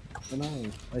 I don't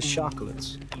know. My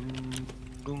chocolates.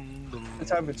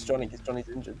 Let's hope it's Johnny, because Johnny's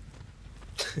injured.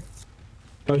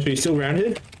 Oh, so you still around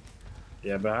here?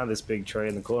 Yeah, behind this big tree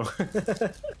in the corner.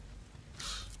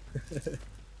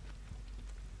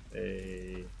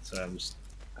 Hey, so I'm just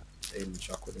eating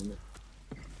chocolate in it.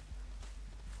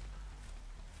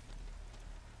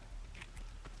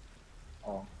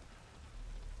 Oh,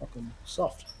 fucking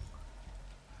soft.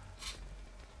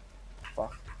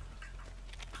 Fuck.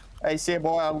 Hey, see ya,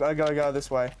 boy. I'm gonna go this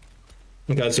way.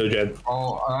 Okay, so Jed.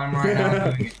 Oh, I'm right now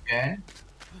doing it again.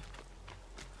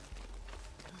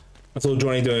 I saw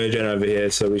Johnny doing a gen over here,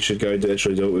 so we should go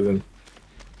actually do it with him.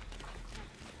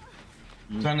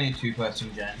 It's only a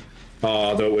 2-person gen. Oh,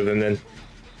 I'll do it with him then.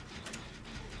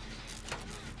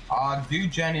 Do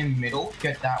gen in middle,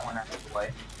 get that one out of the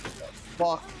way.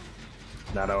 Fuck.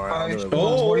 No, don't worry. I'll do it.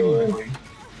 What are you doing?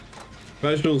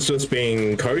 Vegetable's just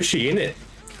being Koshi, innit?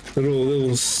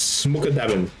 Little smooker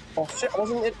dabbing. Oh shit, I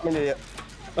wasn't it. I'm an idiot.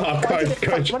 Oh,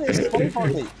 coach. Why did it slow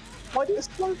fault me? Why did it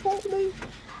slow fault me?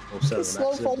 Also, It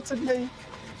slow faulted me.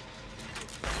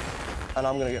 And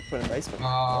I'm gonna get put in basement.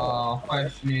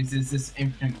 Question is this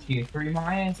infinite tier 3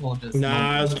 mines or just...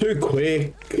 Nah, it's too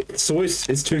quick.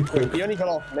 It's too quick. He only got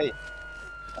off me.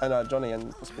 And Johnny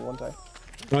and must be one day.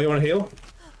 Oh, you want to heal?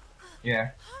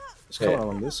 Yeah. It's coming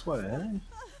along this way, eh?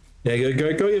 Yeah,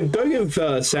 go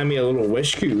give Sammy a little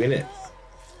rescue, innit?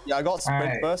 Yeah, I got sprint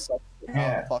Alright. burst. So,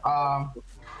 Yeah. fuck.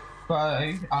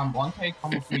 One take,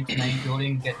 come with me to main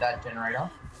building, get that generator.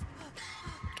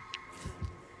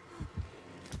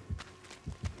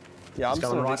 Yeah, I'm He's still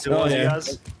coming right right towards Oh, you yeah.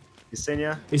 guys. He's seen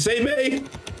ya. You see me?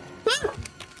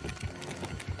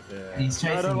 Yeah. He's No,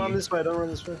 chasing don't run you. this way. Don't run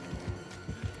this way.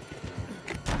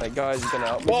 Hey guys, you gonna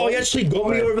help me? Oh, he actually got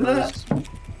me over that? Bruce.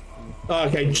 Oh,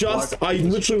 okay, I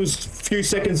literally was a few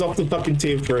seconds off the fucking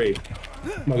tier 3.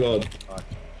 Oh my god.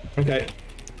 Okay.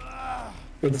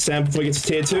 Got the Sam before he gets to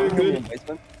tier 2, good.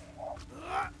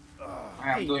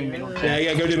 I'm doing middle gen.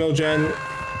 Yeah, go do middle gen.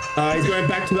 He's going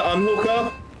back to the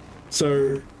unhooker.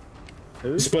 So,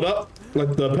 Who? split up,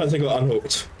 like the person who got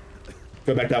unhooked.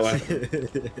 Go back that way.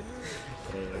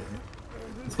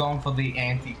 He's going for the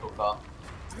anti-hooker.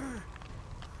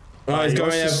 Oh, he's he going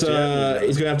wants to stab me, after.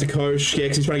 He's going after Kosh. Yeah,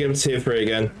 'cause he's trying to get him to tier 3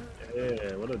 again.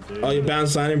 Yeah, what a dude. Oh, you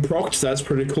bounce landing procs. That's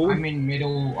pretty cool. I'm in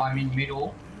middle.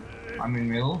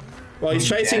 Well, he's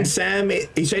chasing Sam.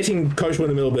 He's chasing Kosh in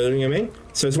the middle building. I mean,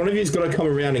 so it's one of you's got to come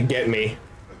around and get me.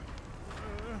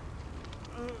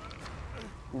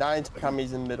 Nine to come,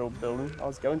 he's in middle building. I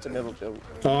was going to middle building.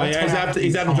 Oh yeah,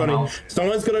 he's after Johnny. else.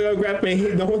 Someone's got to go grab me.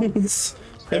 Everyone's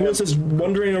just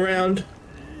wandering around.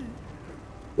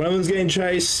 One of them's getting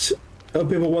chased. Other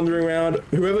people wandering around.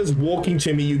 Whoever's walking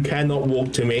to me, you cannot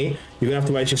walk to me. You're gonna have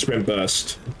to waste your sprint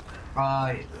burst.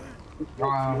 My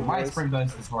sprint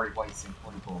burst is already wasting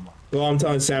 24 more. Well, I'm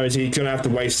telling Sam, he's gonna have to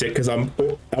waste it because I would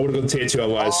have gone tier 2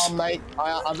 otherwise. Oh mate,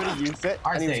 I really used it,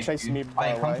 and he was chasing me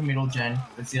by I the come way. to middle gen,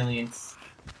 resilience.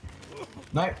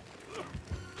 Nope.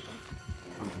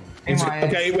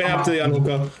 Okay, he went after the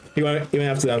unhooker. He went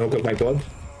after the unhooker, thank God.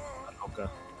 Okay.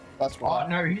 That's Oh right.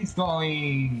 no, he's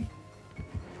going.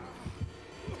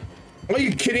 Are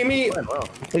you kidding me? Well,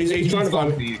 He's trying to going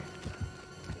find for me. you.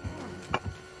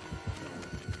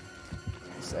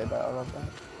 Say that, I love that.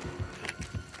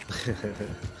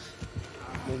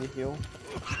 Maybe heal.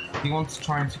 He wants to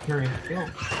try and secure his kill.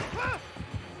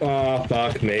 Oh,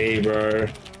 fuck me, bro.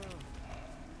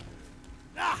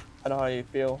 I know how you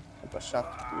feel. I got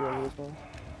shot earlier as well.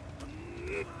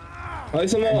 At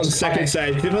least I'm not on second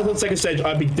stage. If I was on second stage,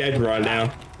 I'd be dead right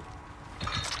now.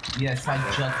 Yes, I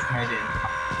just made it.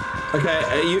 Okay,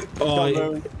 are you?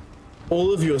 Oh,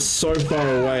 all of you are so far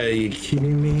away. Are you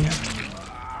kidding me?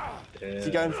 Is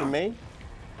he going for me?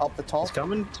 Up the top? he's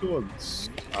coming towards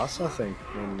us, I think.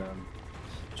 And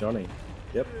Johnny.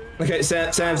 Yep. Okay, Sam.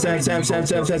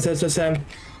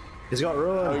 He's got No,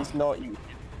 ruin. he's not. You.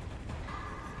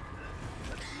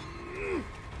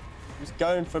 He's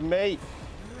going for me.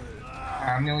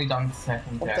 I'm nearly done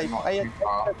second What gen, they not pay too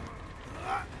far.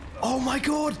 Oh my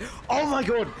god! Oh my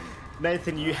god!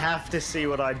 Nathan, you have to see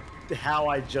how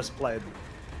I just played.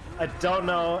 I don't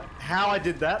know how I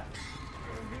did that,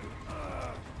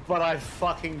 but I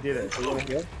fucking did it. You wanna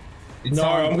hear? It's No,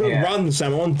 on, I'm gonna yeah. run,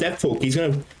 Sam. I'm on death hook. He's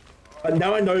gonna.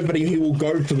 Now I know, but he will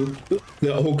go for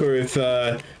the hooker if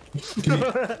the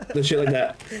shit like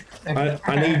that.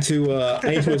 I need to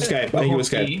escape. I need to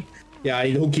escape. Yeah, I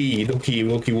need hooky.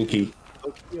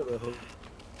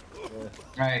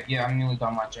 Right, yeah, I'm nearly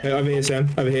done my Hey, gen. over here, Sam.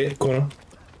 Over here, corner.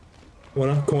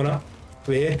 Over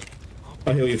here.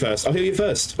 I'll heal you first. I've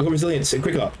got resilience.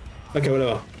 Quicker. Okay,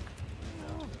 whatever.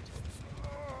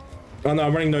 Oh no,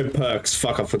 I'm running no perks.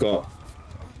 Fuck, I forgot.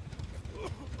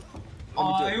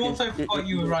 Oh, I also forgot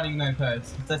you were running no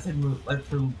perks. I said like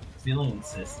for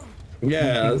resilience.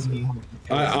 Yeah,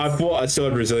 I thought I still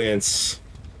had resilience.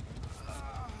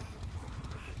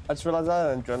 I just realised I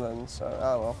had adrenaline, so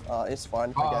oh well, it's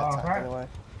fine if I get attacked anyway.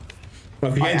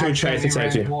 Well, if you get into a chase, it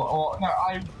saves you. No,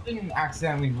 I didn't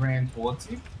accidentally ran towards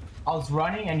you. I was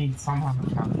running and he somehow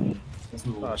found me.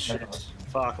 Oh shit.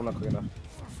 Fuck, I'm not quick enough.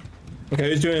 Okay,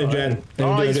 who's doing a gen?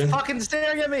 Oh, he's fucking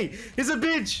staring at me! He's a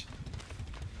bitch!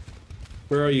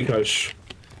 Where are you, Coach?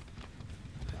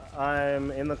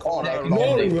 I'm in the corner.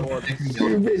 No! You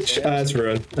bitch! That's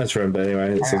ruined. That's ruined, but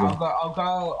anyway. It's I'll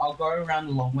go around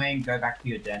the long way and go back to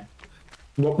your den.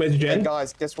 Where's your gen? Hey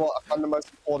guys, guess what? I found the most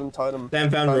important totem. Sam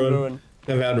found ruin.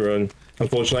 Sam found ruin.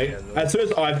 Unfortunately. As soon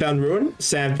as I found ruin,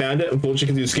 Sam found it.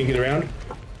 Unfortunately, because he was skinking around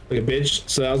like a bitch.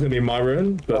 So that was gonna be my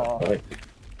ruin, but like.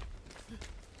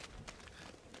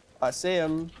 I see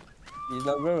him. He's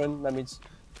not ruined. That means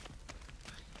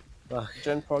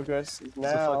gen progress is now.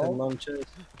 It's a fucking long chase.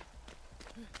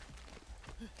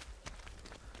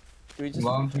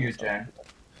 Long to your gen.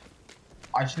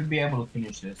 I should be able to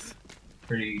finish this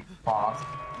pretty fast.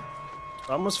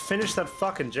 I almost finished that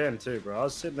fucking gen too, bro. I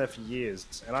was sitting there for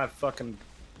years, and I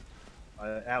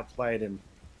outplayed him.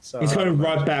 So He's coming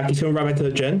right back. He's coming right back to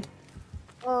the gen.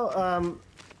 Oh,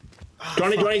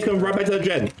 Johnny's coming right back to the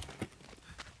gen.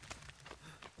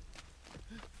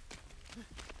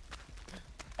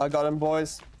 I got him,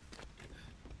 boys.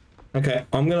 Okay,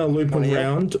 I'm gonna loop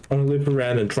around. I'm gonna loop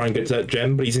around and try and get to that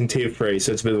gem, but he's in tier 3,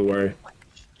 so it's a bit of a worry.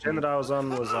 Gen that I was on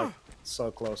was like so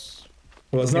close.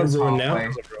 Well, there's no ruin now.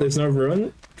 There's no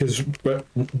ruin but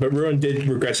ruin did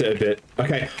regress it a bit.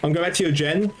 Okay, I'm going back to your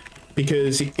gen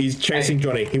because he's chasing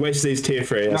Johnny. He wasted his tier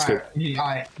 3. That's good.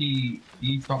 He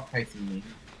stopped chasing me.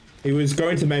 He was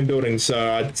going to the main building,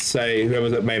 so I'd say whoever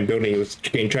was at the main building, he was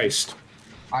getting chased.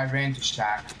 I ran to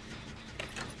Shack.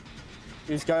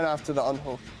 He's going after the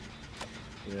unhook.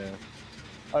 Yeah.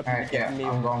 I'm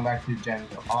going back to gen.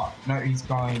 Oh, no, he's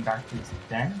going back to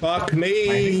gen. Fuck me,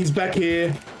 maybe. He's back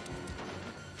here.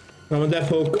 I'm on death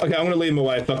hook. Okay, I'm gonna lead him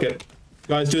away. Fuck it.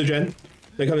 Guys, do the gen.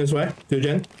 They come this way. Do the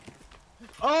gen.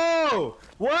 Oh!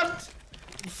 What?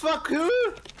 Fuck who?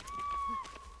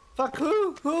 Fuck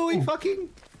who? Who are we fucking?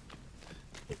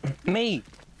 Me.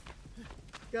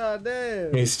 God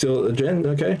damn. He's still at the gen,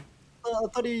 okay. I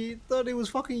thought he was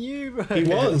fucking you, bro. He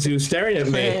was staring at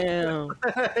me. Damn.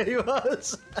 He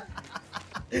was.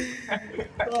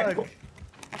 Fuck.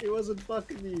 He wasn't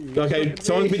fucking you. Okay,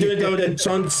 someone's been doing another gen.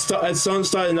 Someone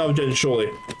started another gen, surely.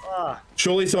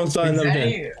 Surely someone started another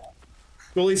gen.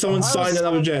 Surely someone started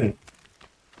another gen.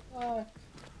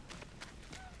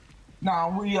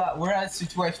 No, we're at a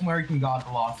situation where we can guard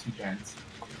the last 2 gens.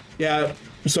 Yeah,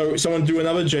 so someone do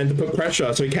another gen to put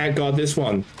pressure so he can't guard this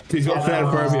one. He's got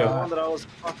Thanatophobia. That's the one that I was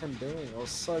fucking doing. I was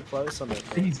so close on it.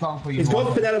 He's gone for you. He's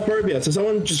got Thanatophobia, so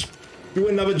someone just do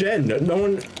another gen. No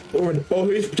one, or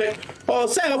who's protect? Oh,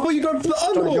 Sam, I thought you were going for the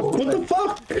unhook. What the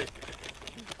fuck?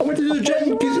 I went to do the gen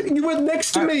because you were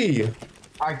next to me.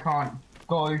 I can't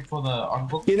go for the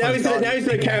unhook. Yeah, now he's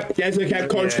gonna cap. Now he's gonna cap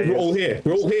coach because we're all here.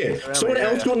 We're all here. Someone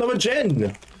else do another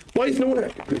gen. Why is no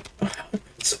one?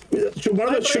 One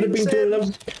of us should have been doing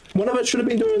another. One of us should have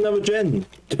been doing another gen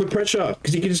to put pressure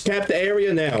because you can just cap the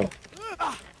area now.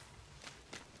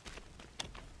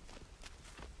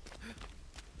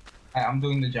 Hey, I'm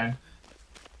doing the gen.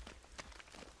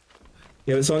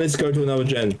 Yeah, but someone needs to go to another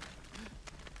gen.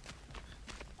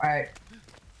 Alright.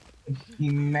 He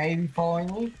may be following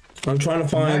me. I'm trying to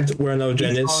find where another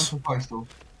gen is.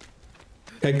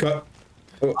 Okay, go.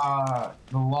 Oh.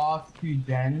 The last 2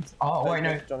 gens. Oh wait,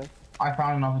 no. Johnny. I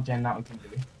found another gen that we can do.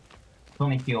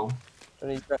 Johnny kill.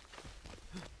 Johnny's I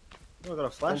got a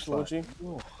flashlight.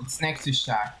 It's next to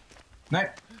Shack. Nope.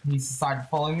 He's decided to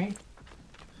follow me.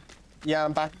 Yeah,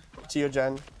 I'm back to your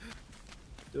gen.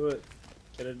 Do it.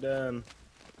 Get it done.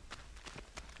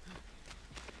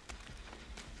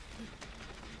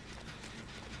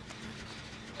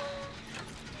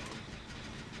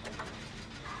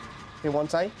 He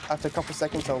wants A. After a couple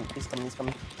seconds, he's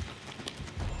coming.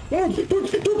 Oh,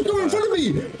 don't go in front of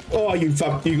me! Oh, you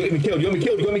fuck! You got me killed!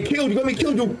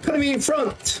 You're cutting me in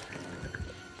front!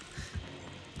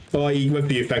 Oh, he went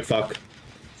for you, fat fuck.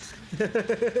 Same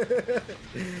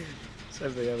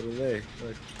thing happened to me.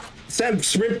 Like, Sam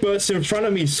sprint burst in front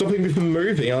of me, stopping me from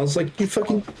moving. I was like, you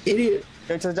fucking idiot.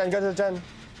 Go to the gen, go to the gen.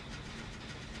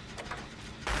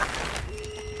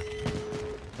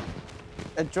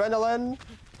 Adrenaline.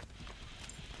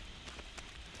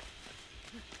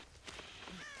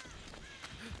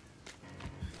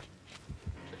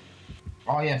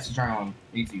 Oh yes, adrenaline.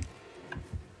 Easy.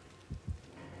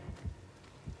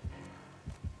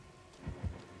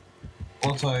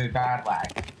 Also, bad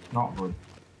lag. Not good.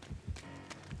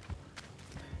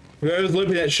 Whoever's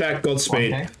looping that shack,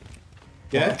 Godspeed. Okay.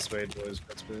 Yeah? Godspeed, boys.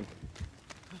 Godspeed.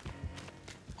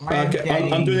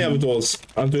 Okay, I'm doing the other doors.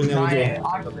 I'm doing the other door.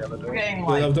 I'm getting The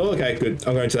like other door? Okay, good.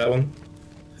 I'm going to that one.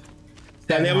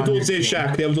 And the other door's near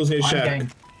shack. The other door's near I'm shack.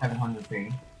 getting 700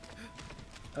 ping.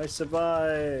 I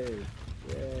survived.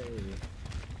 Yay.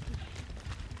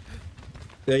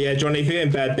 Yeah, Johnny, if you're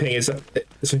getting bad ping, it's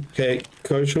okay.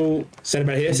 Coachal, send it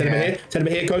back here. Send it back here. Send it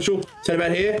back here, Coachal. Send it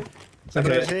back here.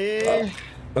 Okay. I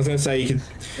was gonna say you could.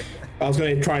 I was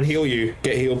gonna try and heal you,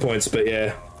 get heal points, but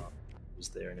yeah. He's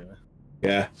there anyway.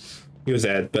 Yeah, he was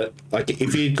dead. But like,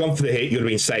 if you'd gone for the hit, you'd have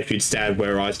been safe. You'd stand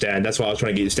where I stand. That's why I was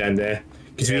trying to get you to stand there.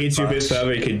 Because if you hit you a bit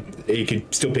further, he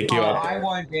could still pick you up. I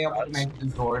won't be able to make the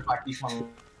door if I keep on.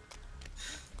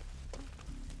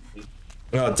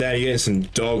 Oh damn, you're getting some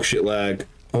dog shit lag.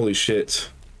 Holy shit.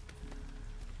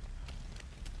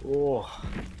 Oh,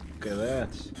 look at that.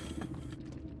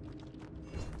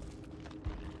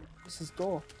 What's this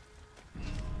door?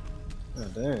 Oh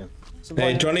damn.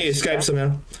 Hey, Johnny escaped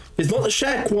somehow. It's not the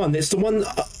shack one. It's the one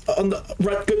on the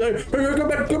right.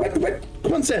 Go back.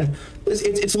 Come on, Sam.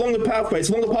 It's along the pathway. It's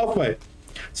along the pathway.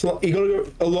 So you gotta go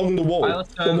along the wall. I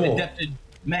also adapted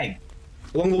Meg.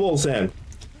 Along the wall, Sam.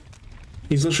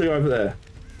 He's literally over there.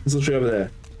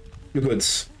 You're good.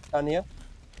 Down here?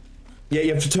 Yeah,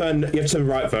 you have to turn. You have to turn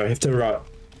right though. You have to turn right.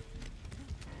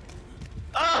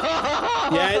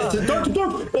 Yeah,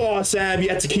 don't. Oh, Sam, you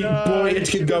have to keep. Boy, you have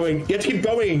to keep going. You have to keep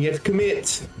going. You have to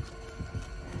commit.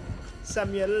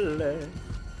 Samuel.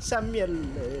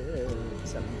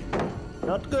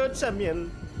 Not good, Samuel.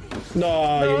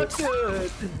 No. Not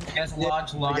good. There's a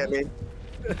large line. Get me.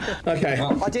 Okay.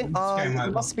 I didn't.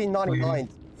 It must be 99.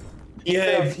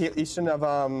 Yeah. You shouldn't have.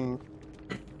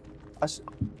 I should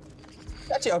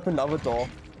actually open another door.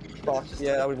 Fuck,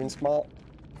 yeah, that would have been smart.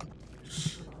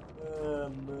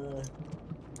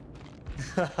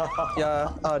 Yeah,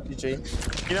 GG.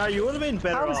 You know, you would have been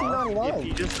better How is he off 99? if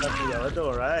you just opened the other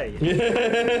door, eh?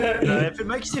 Yeah. You know, if it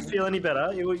makes you feel any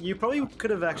better, you probably could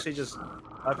have actually just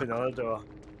opened the other door.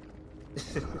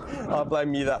 I'll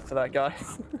blame you for that, guy.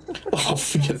 Oh,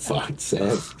 forget fucked,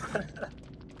 Sam.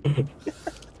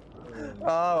 Oh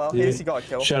well, at least he got a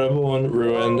kill. Shadowborn,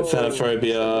 Ruin,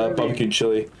 Phanophobia, Barbecue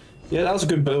Chili. Yeah, that was a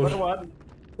good build. That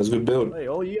was a good build. Hey,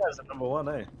 all you guys are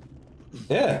 #1, eh?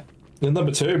 Yeah. You're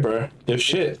number 2, bro. You're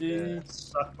shit. Yeah,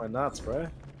 suck my nuts, bro.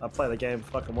 I play the game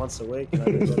fucking once a week and I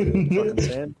do fucking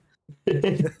sand.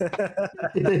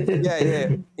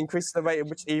 Yeah. Increase the rate at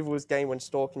which evil is gained when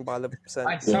stalking by 11%.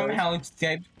 I somehow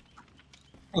escaped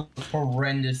a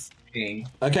horrendous thing.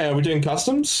 Okay, are we doing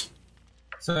customs?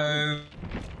 So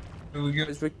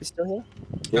Is Rick still here?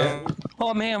 Yeah. Oh,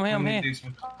 I'm here.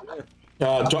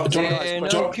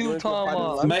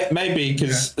 Maybe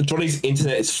because Johnny's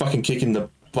internet is fucking kicking the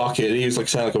bucket. He was like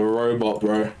sounding like a robot,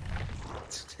 bro.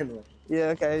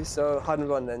 Yeah, okay, so hide and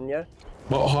run then, yeah?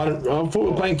 Well, I thought we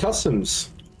were playing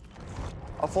customs.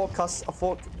 I thought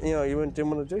you know, you didn't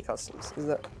want to do customs. Is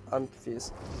that? I'm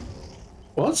confused.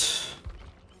 What?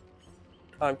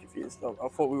 I'm confused. No, I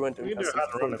thought we weren't doing You can do customs.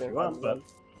 hide and run if you want, but...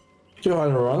 Do hide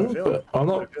and run, but I'm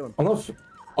not.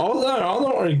 Oh no, I'm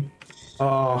not really.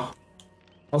 I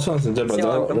was trying to do my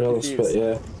Daylight, but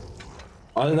yeah.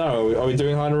 I don't know. Are we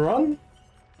doing hide and run?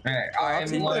 Okay, I'm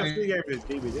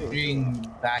loading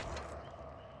back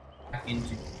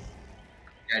into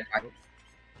Dead by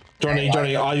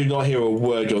Johnny, I do not hear a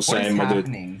word you're saying, my dude.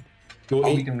 happening?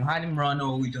 Are we doing hide and run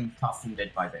or are we doing custom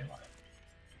Dead by Daylight?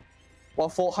 Well, I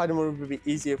thought hide and run would be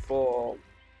easier for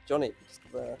Johnny.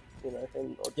 Because, you know,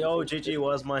 him or Yo, GG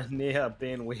was my near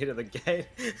being weird at the gate.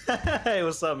 Hey,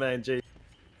 what's up, man? G.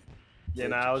 Yeah,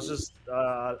 no, I was just,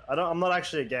 I'm not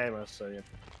actually a gamer, so yeah.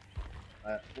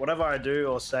 Whatever I do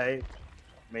or say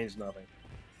means nothing.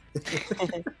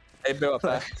 Hey, Bill, up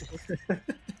there.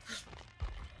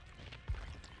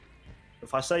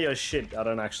 If I say your shit, I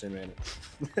don't actually mean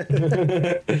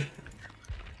it.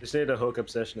 Just need to hook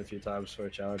obsession a few times for a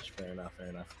challenge. Fair enough.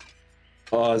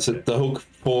 Oh, is it the hook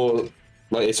for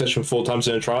like a session 4 times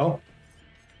in a trial?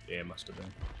 Yeah, it must have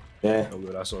been. Yeah. Oh,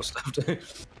 good, I saw stuff too.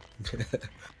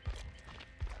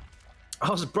 I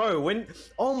was, bro, when...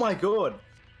 Oh my god.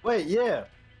 Wait, yeah.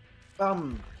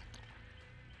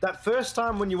 That first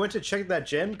time when you went to check that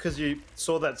gen, because you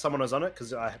saw that someone was on it,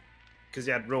 because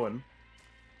you had ruin,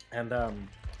 and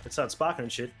it started sparking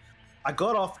and shit, I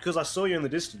got off because I saw you in the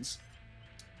distance,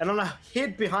 and then I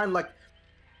hid behind, like,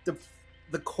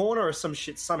 the corner or some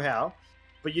shit somehow,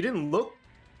 but you didn't look,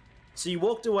 so you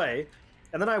walked away,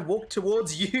 and then I walked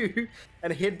towards you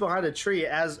and hid behind a tree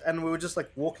and we were just,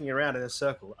 like, walking around in a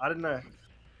circle. I don't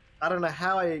know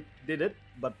how I did it,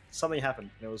 but something happened,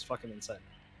 and it was fucking insane.